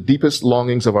quench the deepest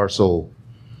longings of our soul.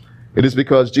 It is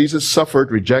because Jesus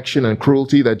suffered rejection and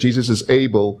cruelty that Jesus is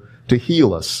able to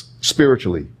heal us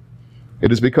spiritually.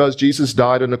 It is because Jesus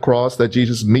died on the cross that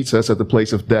Jesus meets us at the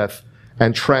place of death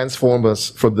and transforms us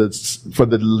from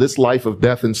this life of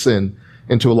death and sin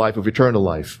into a life of eternal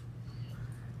life.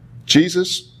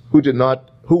 Jesus,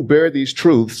 who bare these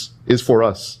truths, is for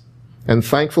us, and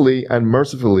thankfully and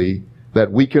mercifully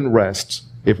that we can rest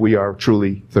if we are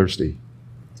truly thirsty.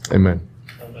 Amen.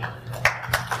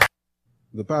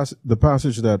 The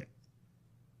passage that,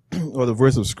 or the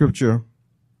verse of scripture,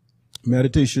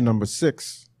 meditation number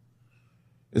 6,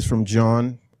 is from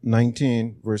John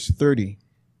 19, verse 30.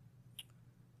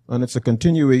 And it's a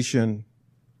continuation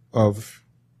of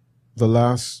the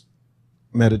last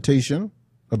meditation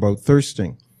about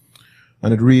thirsting.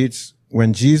 And it reads,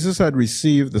 when Jesus had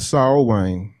received the sour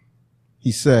wine,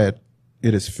 he said,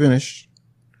 "It is finished,"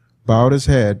 bowed his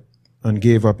head, and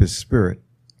gave up his spirit.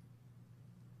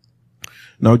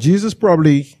 Now, Jesus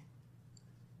probably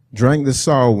drank the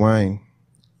sour wine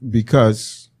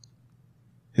because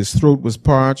his throat was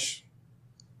parched,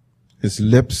 his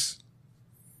lips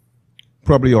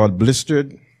probably all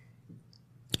blistered,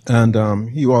 and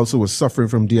he also was suffering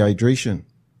from dehydration.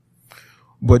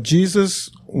 But Jesus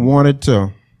wanted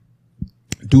to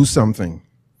do something.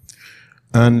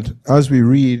 And as we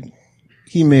read,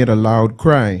 he made a loud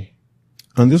cry.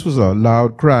 And this was a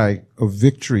loud cry of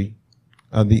victory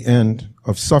at the end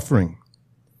of suffering.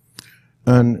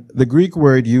 And the Greek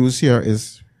word used here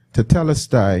is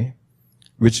tetelestai,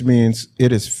 which means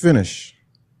it is finished.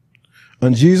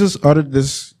 And Jesus uttered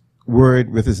this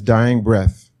word with his dying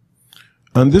breath.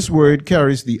 And this word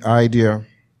carries the idea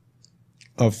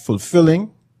of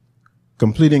fulfilling,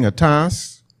 completing a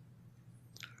task,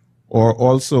 or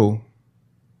also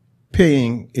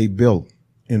paying a bill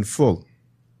in full.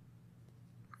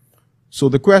 So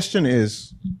the question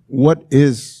is, what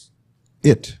is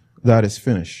it that is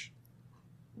finished?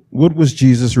 What was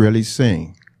Jesus really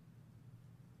saying?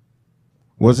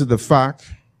 Was it the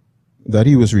fact that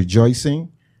he was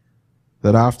rejoicing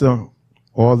that after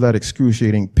all that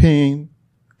excruciating pain,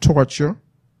 torture,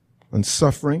 and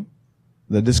suffering,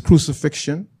 that this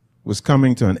crucifixion was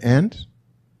coming to an end?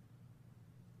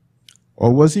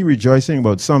 Or was he rejoicing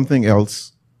about something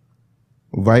else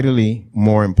vitally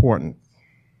more important?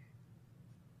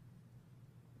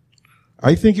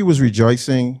 I think he was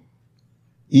rejoicing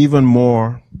even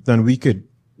more than we could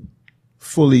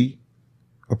fully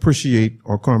appreciate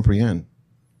or comprehend.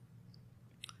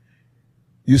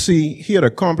 You see, he had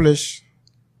accomplished,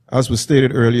 as was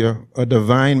stated earlier, a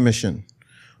divine mission.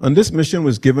 And this mission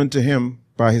was given to him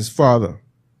by his Father.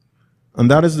 And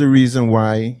that is the reason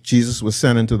why Jesus was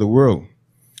sent into the world.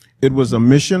 It was a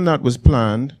mission that was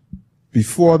planned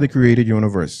before the created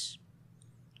universe.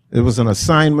 It was an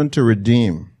assignment to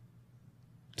redeem,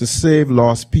 to save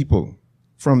lost people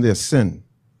from their sin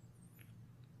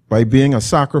by being a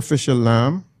sacrificial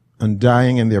lamb and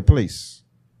dying in their place,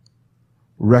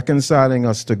 reconciling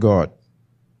us to God.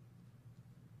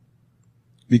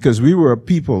 Because we were a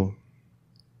people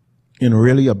in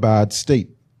really a bad state.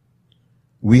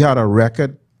 We had a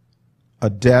record, a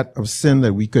debt of sin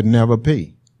that we could never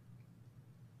pay.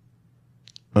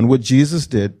 And what Jesus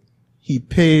did, he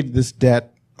paid this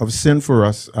debt of sin for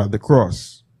us at the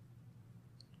cross.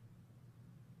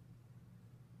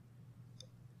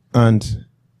 And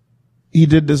he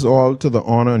did this all to the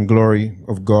honor and glory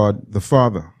of God the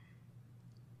Father.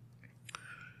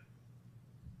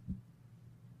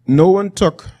 No one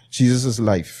took Jesus'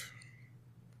 life.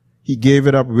 He gave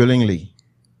it up willingly.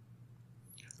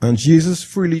 And Jesus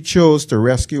freely chose to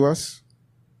rescue us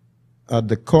at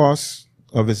the cost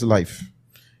of his life.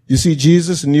 You see,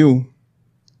 Jesus knew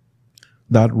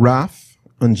that wrath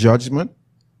and judgment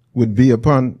would be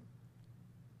upon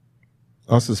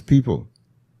us as people.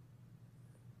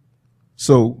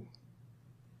 So,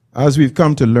 as we've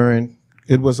come to learn,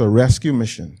 it was a rescue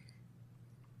mission.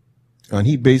 And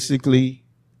he basically,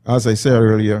 as I said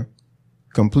earlier,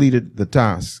 completed the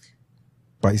task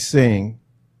by saying,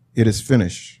 "It is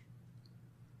finished."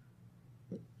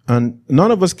 And none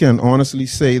of us can honestly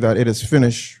say that it is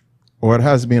finished or it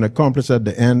has been accomplished at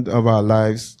the end of our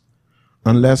lives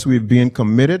unless we've been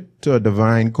committed to a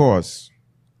divine cause.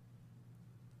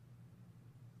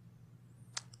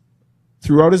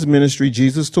 Throughout his ministry,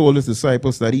 Jesus told his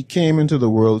disciples that he came into the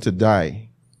world to die.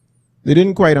 They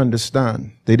didn't quite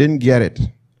understand. They didn't get it.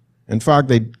 In fact,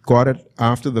 they got it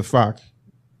after the fact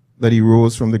that he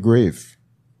rose from the grave.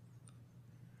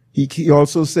 He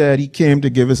also said he came to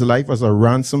give his life as a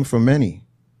ransom for many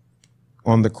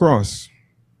on the cross.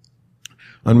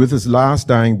 And with his last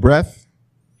dying breath,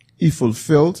 he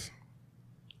fulfilled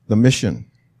the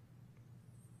mission.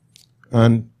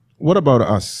 And what about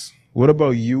us? What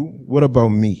about you? What about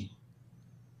me?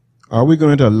 Are we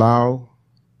going to allow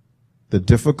the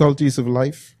difficulties of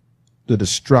life, the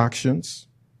distractions,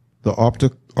 the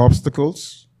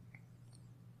obstacles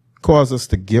cause us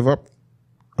to give up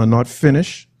and not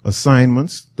finish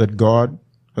assignments that God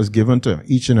has given to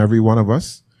each and every one of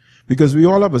us? Because we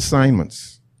all have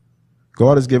assignments.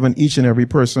 God has given each and every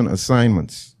person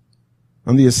assignments.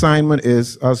 And the assignment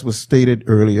is, as was stated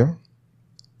earlier,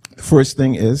 the first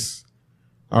thing is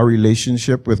our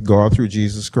relationship with God through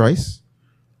Jesus Christ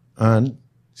and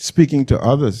speaking to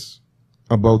others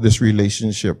about this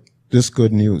relationship, this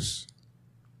good news.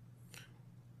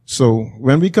 So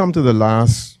when we come to the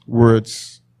last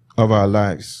words of our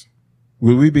lives?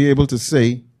 Will we be able to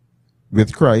say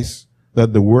with Christ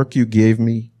that the work you gave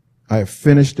me, I have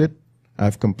finished it,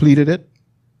 I've completed it?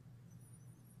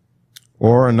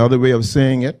 Or another way of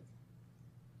saying it,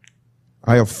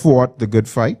 I have fought the good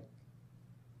fight,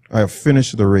 I have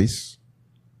finished the race,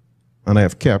 and I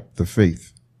have kept the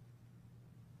faith.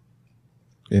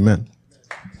 Amen.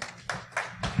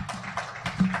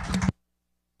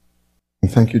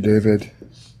 Thank you, David.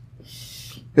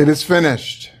 It is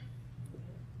finished.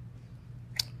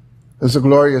 Those are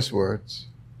glorious words.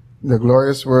 They're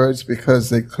glorious words because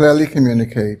they clearly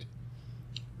communicate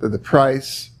that the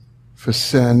price for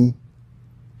sin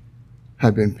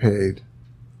had been paid,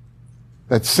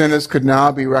 that sinners could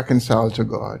now be reconciled to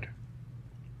God.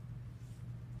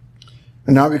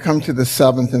 And now we come to the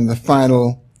seventh and the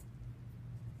final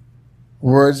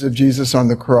words of Jesus on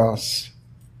the cross.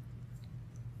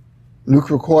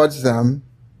 Luke records them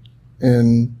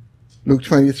in Luke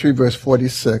 23, verse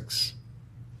 46.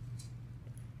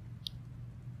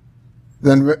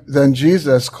 Then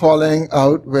Jesus, calling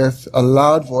out with a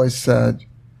loud voice, said,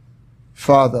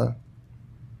 Father,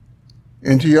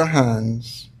 into your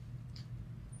hands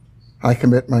I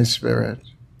commit my spirit.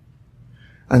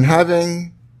 And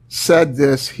having said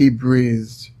this, he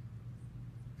breathed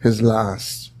his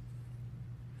last.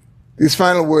 These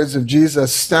final words of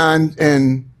Jesus stand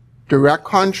in direct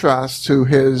contrast to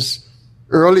his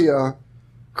earlier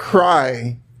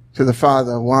cry to the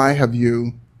Father, why have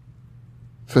you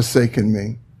forsaken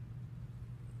me?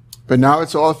 But now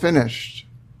it's all finished.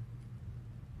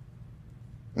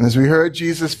 And as we heard,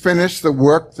 Jesus finished the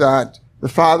work that the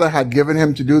Father had given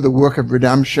him to do, the work of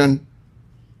redemption.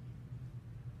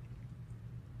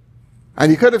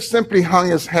 And he could have simply hung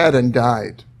his head and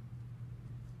died.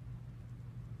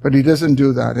 But he doesn't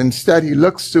do that. Instead, he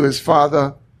looks to his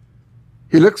Father.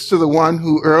 He looks to the one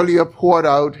who earlier poured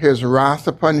out his wrath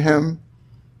upon him.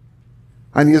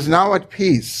 And he is now at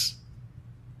peace.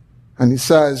 And he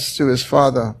says to his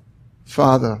Father,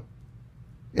 Father,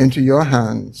 into your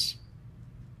hands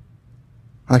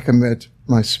I commit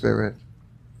my spirit.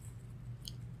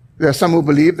 There are some who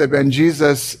believe that when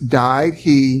Jesus died,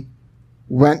 he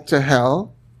went to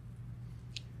hell.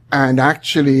 And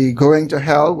actually going to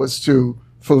hell was to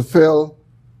fulfill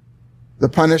the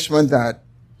punishment that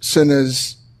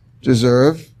sinners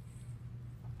deserve.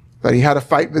 But he had a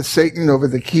fight with Satan over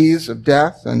the keys of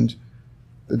death, and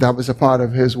that was a part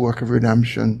of his work of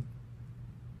redemption.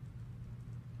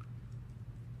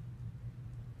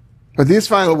 But these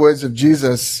final words of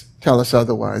Jesus tell us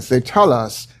otherwise. They tell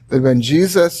us that when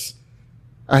Jesus,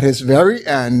 at his very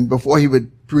end, before he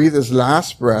would breathe his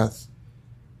last breath,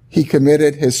 he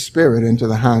committed his spirit into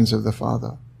the hands of the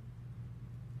Father.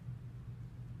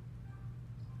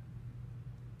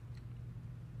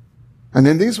 And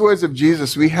in these words of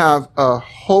Jesus, we have a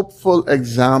hopeful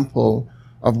example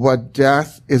of what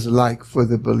death is like for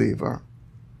the believer.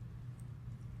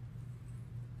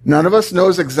 None of us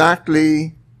knows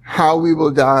exactly how we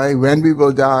will die, when we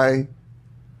will die.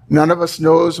 None of us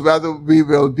knows whether we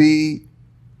will be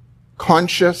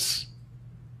conscious,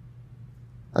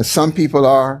 as some people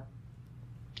are.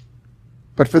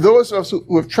 But for those of us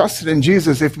who have trusted in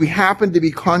Jesus, if we happen to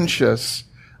be conscious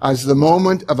as the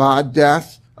moment of our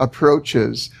death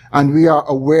approaches, and we are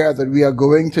aware that we are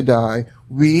going to die,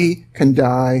 we can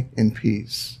die in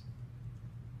peace.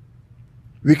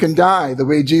 We can die the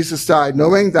way Jesus died,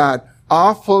 knowing that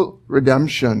our full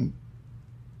redemption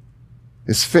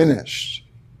is finished,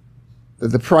 that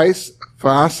the price for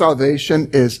our salvation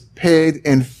is paid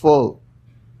in full,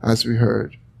 as we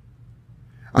heard.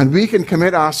 And we can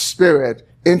commit our spirit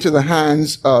into the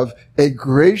hands of a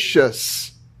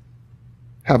gracious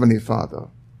Heavenly Father,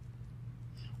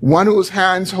 one whose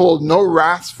hands hold no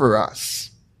wrath for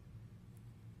us,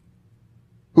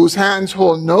 whose hands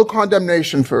hold no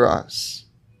condemnation for us,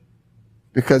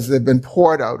 because they've been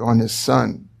poured out on his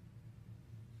Son,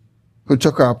 who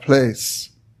took our place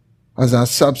as our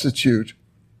substitute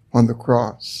on the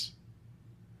cross.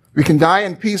 We can die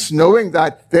in peace knowing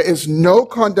that there is no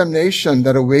condemnation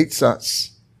that awaits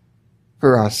us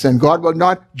for us, and God will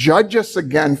not judge us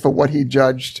again for what he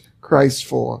judged Christ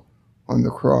for on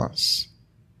the cross.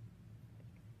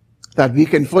 That we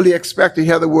can fully expect to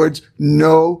hear the words,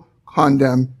 no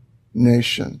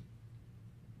condemnation.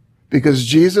 Because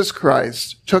Jesus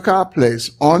Christ took our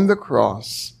place on the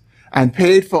cross and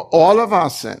paid for all of our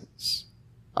sins,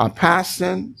 our past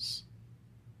sins,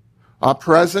 our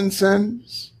present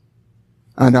sins,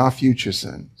 and our future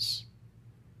sins.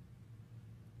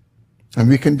 And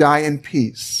we can die in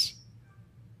peace.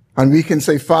 And we can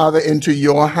say, Father, into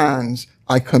your hands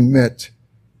I commit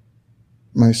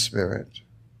my spirit.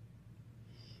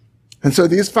 And so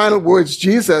these final words,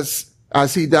 Jesus,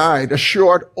 as he died,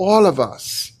 assured all of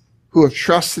us who have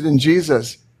trusted in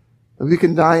Jesus that we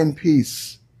can die in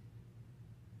peace.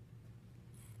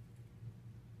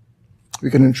 We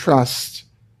can entrust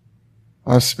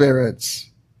our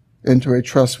spirits into a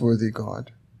trustworthy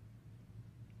God.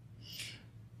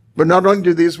 But not only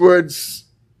do these words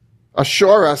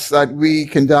assure us that we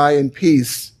can die in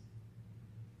peace,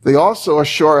 they also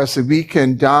assure us that we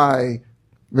can die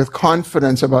with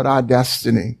confidence about our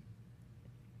destiny.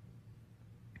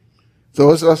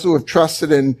 Those of us who have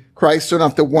trusted in Christ don't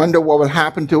have to wonder what will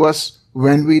happen to us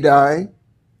when we die.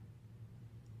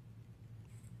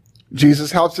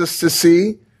 Jesus helps us to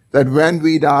see that when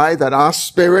we die, that our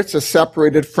spirits are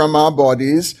separated from our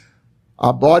bodies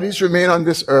remain on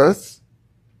this earth,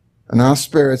 and our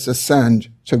spirits ascend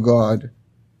to God,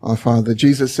 our Father.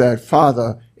 Jesus said,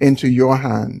 Father, into your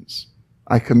hands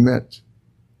I commit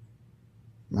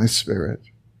my spirit.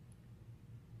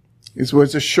 These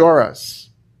words assure us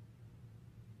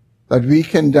that we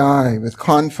can die with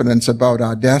confidence about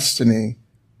our destiny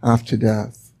after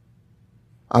death.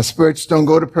 Our spirits don't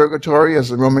go to purgatory as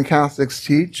the Roman Catholics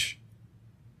teach.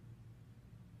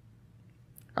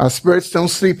 Our spirits don't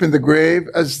sleep in the grave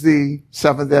as the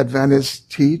Seventh Adventists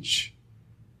teach.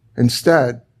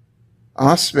 Instead,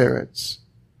 our spirits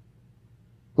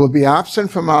will be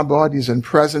absent from our bodies and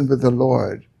present with the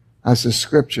Lord as the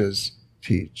scriptures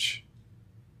teach.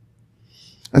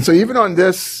 And so even on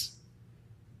this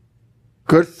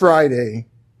Good Friday,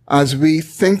 as we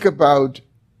think about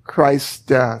Christ's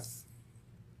death,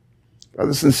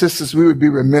 brothers and sisters, we would be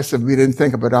remiss if we didn't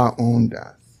think about our own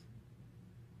death.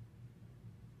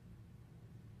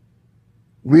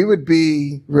 We would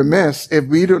be remiss if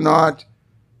we do not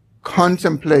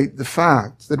contemplate the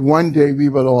fact that one day we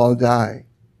will all die.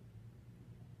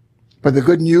 But the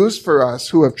good news for us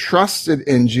who have trusted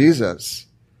in Jesus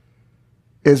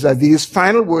is that these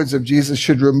final words of Jesus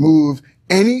should remove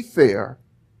any fear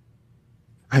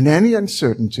and any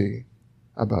uncertainty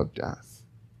about death.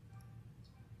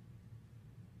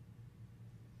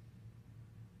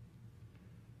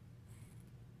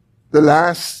 The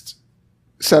last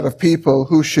set of people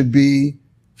who should be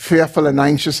fearful and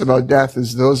anxious about death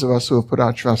is those of us who have put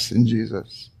our trust in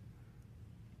Jesus.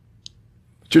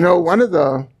 But you know, one of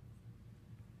the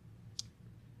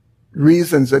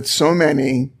reasons that so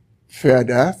many fear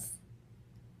death,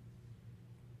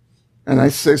 and I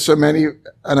say so many,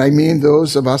 and I mean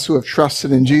those of us who have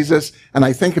trusted in Jesus, and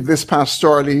I think of this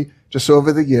pastorally just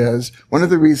over the years, one of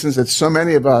the reasons that so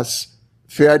many of us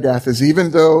fear death is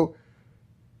even though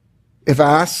if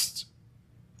asked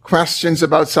questions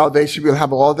about salvation, we'll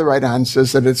have all the right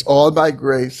answers, that it's all by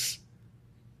grace.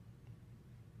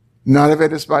 None of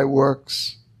it is by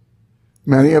works.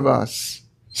 Many of us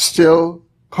still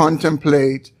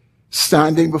contemplate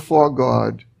standing before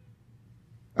God,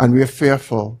 and we are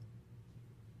fearful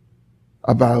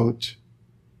about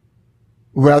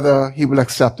whether he will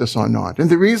accept us or not. And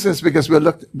the reason is because we're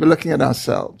looking at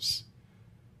ourselves.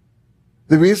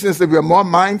 The reason is that we are more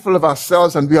mindful of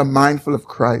ourselves and we are mindful of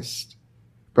Christ.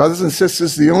 Brothers and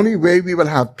sisters, the only way we will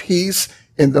have peace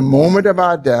in the moment of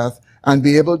our death and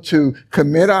be able to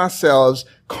commit ourselves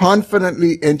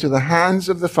confidently into the hands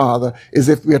of the Father is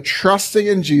if we are trusting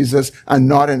in Jesus and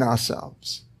not in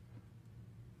ourselves.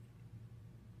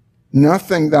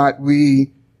 Nothing that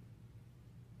we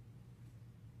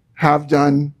have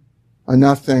done or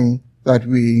nothing that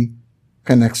we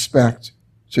can expect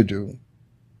to do.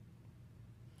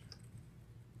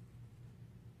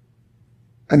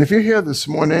 And if you're here this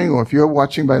morning, or if you're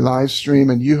watching by live stream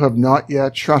and you have not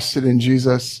yet trusted in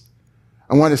Jesus,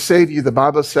 I want to say to you, the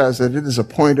Bible says that it is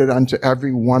appointed unto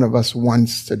every one of us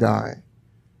once to die.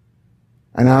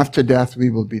 And after death, we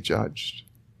will be judged.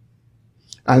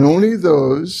 And only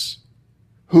those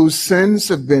whose sins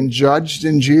have been judged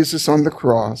in Jesus on the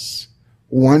cross,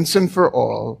 once and for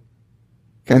all,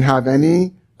 can have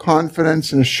any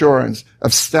confidence and assurance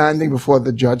of standing before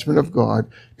the judgment of God,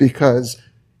 because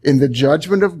in the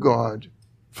judgment of God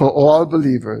for all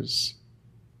believers,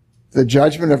 the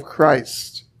judgment of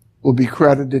Christ will be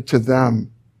credited to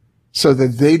them so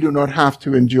that they do not have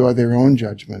to endure their own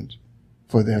judgment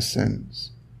for their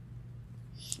sins.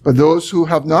 But those who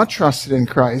have not trusted in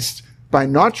Christ, by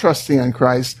not trusting in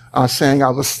Christ, are saying, I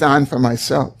will stand for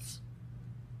myself.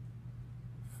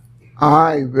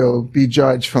 I will be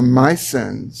judged for my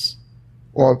sins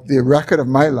or the record of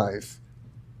my life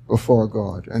before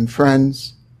God. And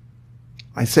friends,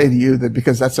 I say to you that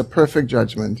because that's a perfect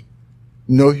judgment,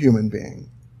 no human being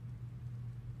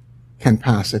can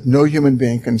pass it. No human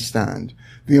being can stand.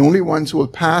 The only ones who will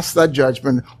pass that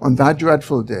judgment on that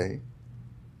dreadful day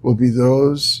will be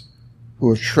those who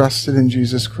have trusted in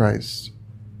Jesus Christ,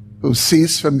 who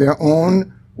cease from their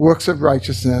own works of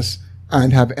righteousness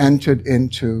and have entered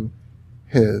into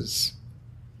his.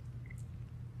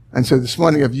 And so this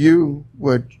morning, if you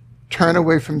would turn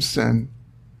away from sin,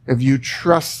 if you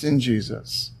trust in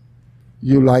Jesus,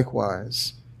 you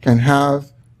likewise can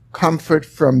have comfort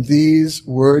from these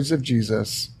words of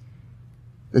Jesus,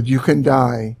 that you can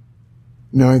die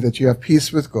knowing that you have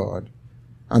peace with God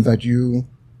and that you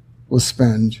will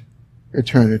spend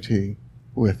eternity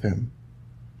with him.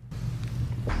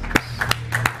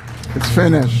 It's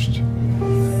finished.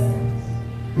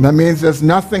 And that means there's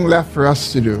nothing left for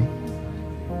us to do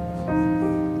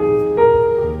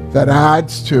that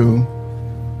adds to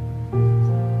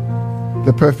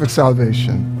the perfect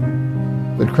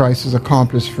salvation that Christ has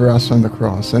accomplished for us on the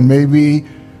cross. And may we,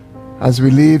 as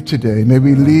we leave today, may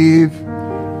we leave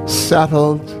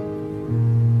settled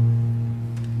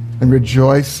and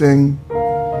rejoicing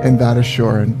in that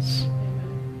assurance.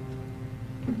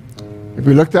 If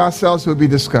we look to ourselves, we'll be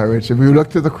discouraged. If we look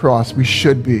to the cross, we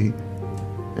should be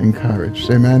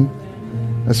encouraged. Amen?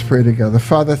 Let's pray together.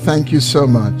 Father, thank you so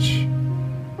much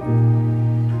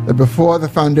that before the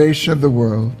foundation of the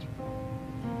world,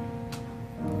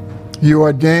 you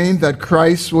ordained that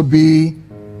Christ will be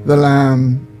the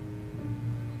Lamb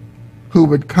who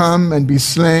would come and be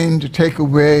slain to take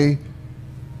away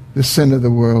the sin of the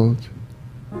world.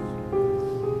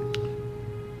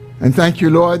 And thank you,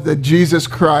 Lord, that Jesus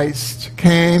Christ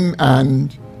came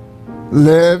and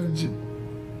lived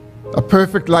a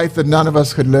perfect life that none of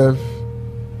us could live.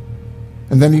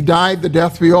 And then he died the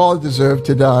death we all deserve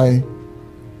to die.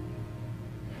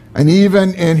 And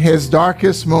even in his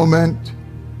darkest moment,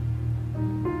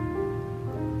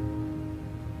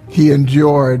 he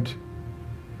endured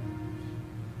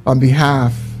on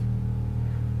behalf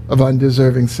of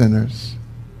undeserving sinners.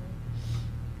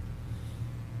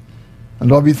 And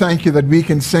Lord, we thank you that we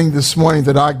can sing this morning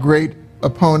that our great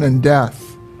opponent,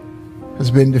 death,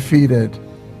 has been defeated.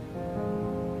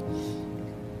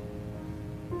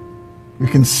 We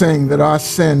can sing that our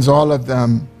sins, all of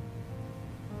them,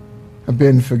 have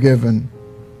been forgiven.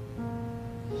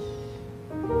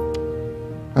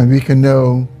 And we can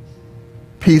know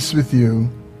peace with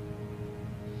you,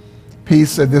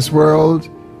 peace that this world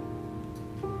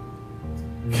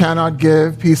cannot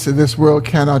give, peace that this world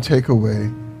cannot take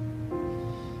away.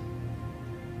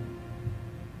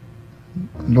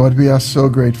 Lord, we are so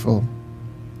grateful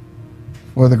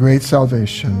for the great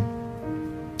salvation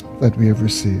that we have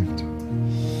received.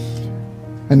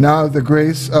 And now the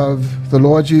grace of the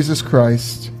Lord Jesus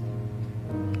Christ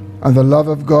and the love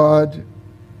of God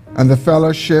and the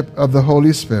fellowship of the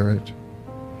Holy Spirit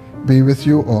be with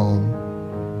you all.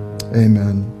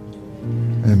 Amen.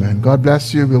 Amen. God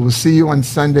bless you. We will see you on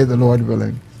Sunday, the Lord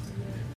willing.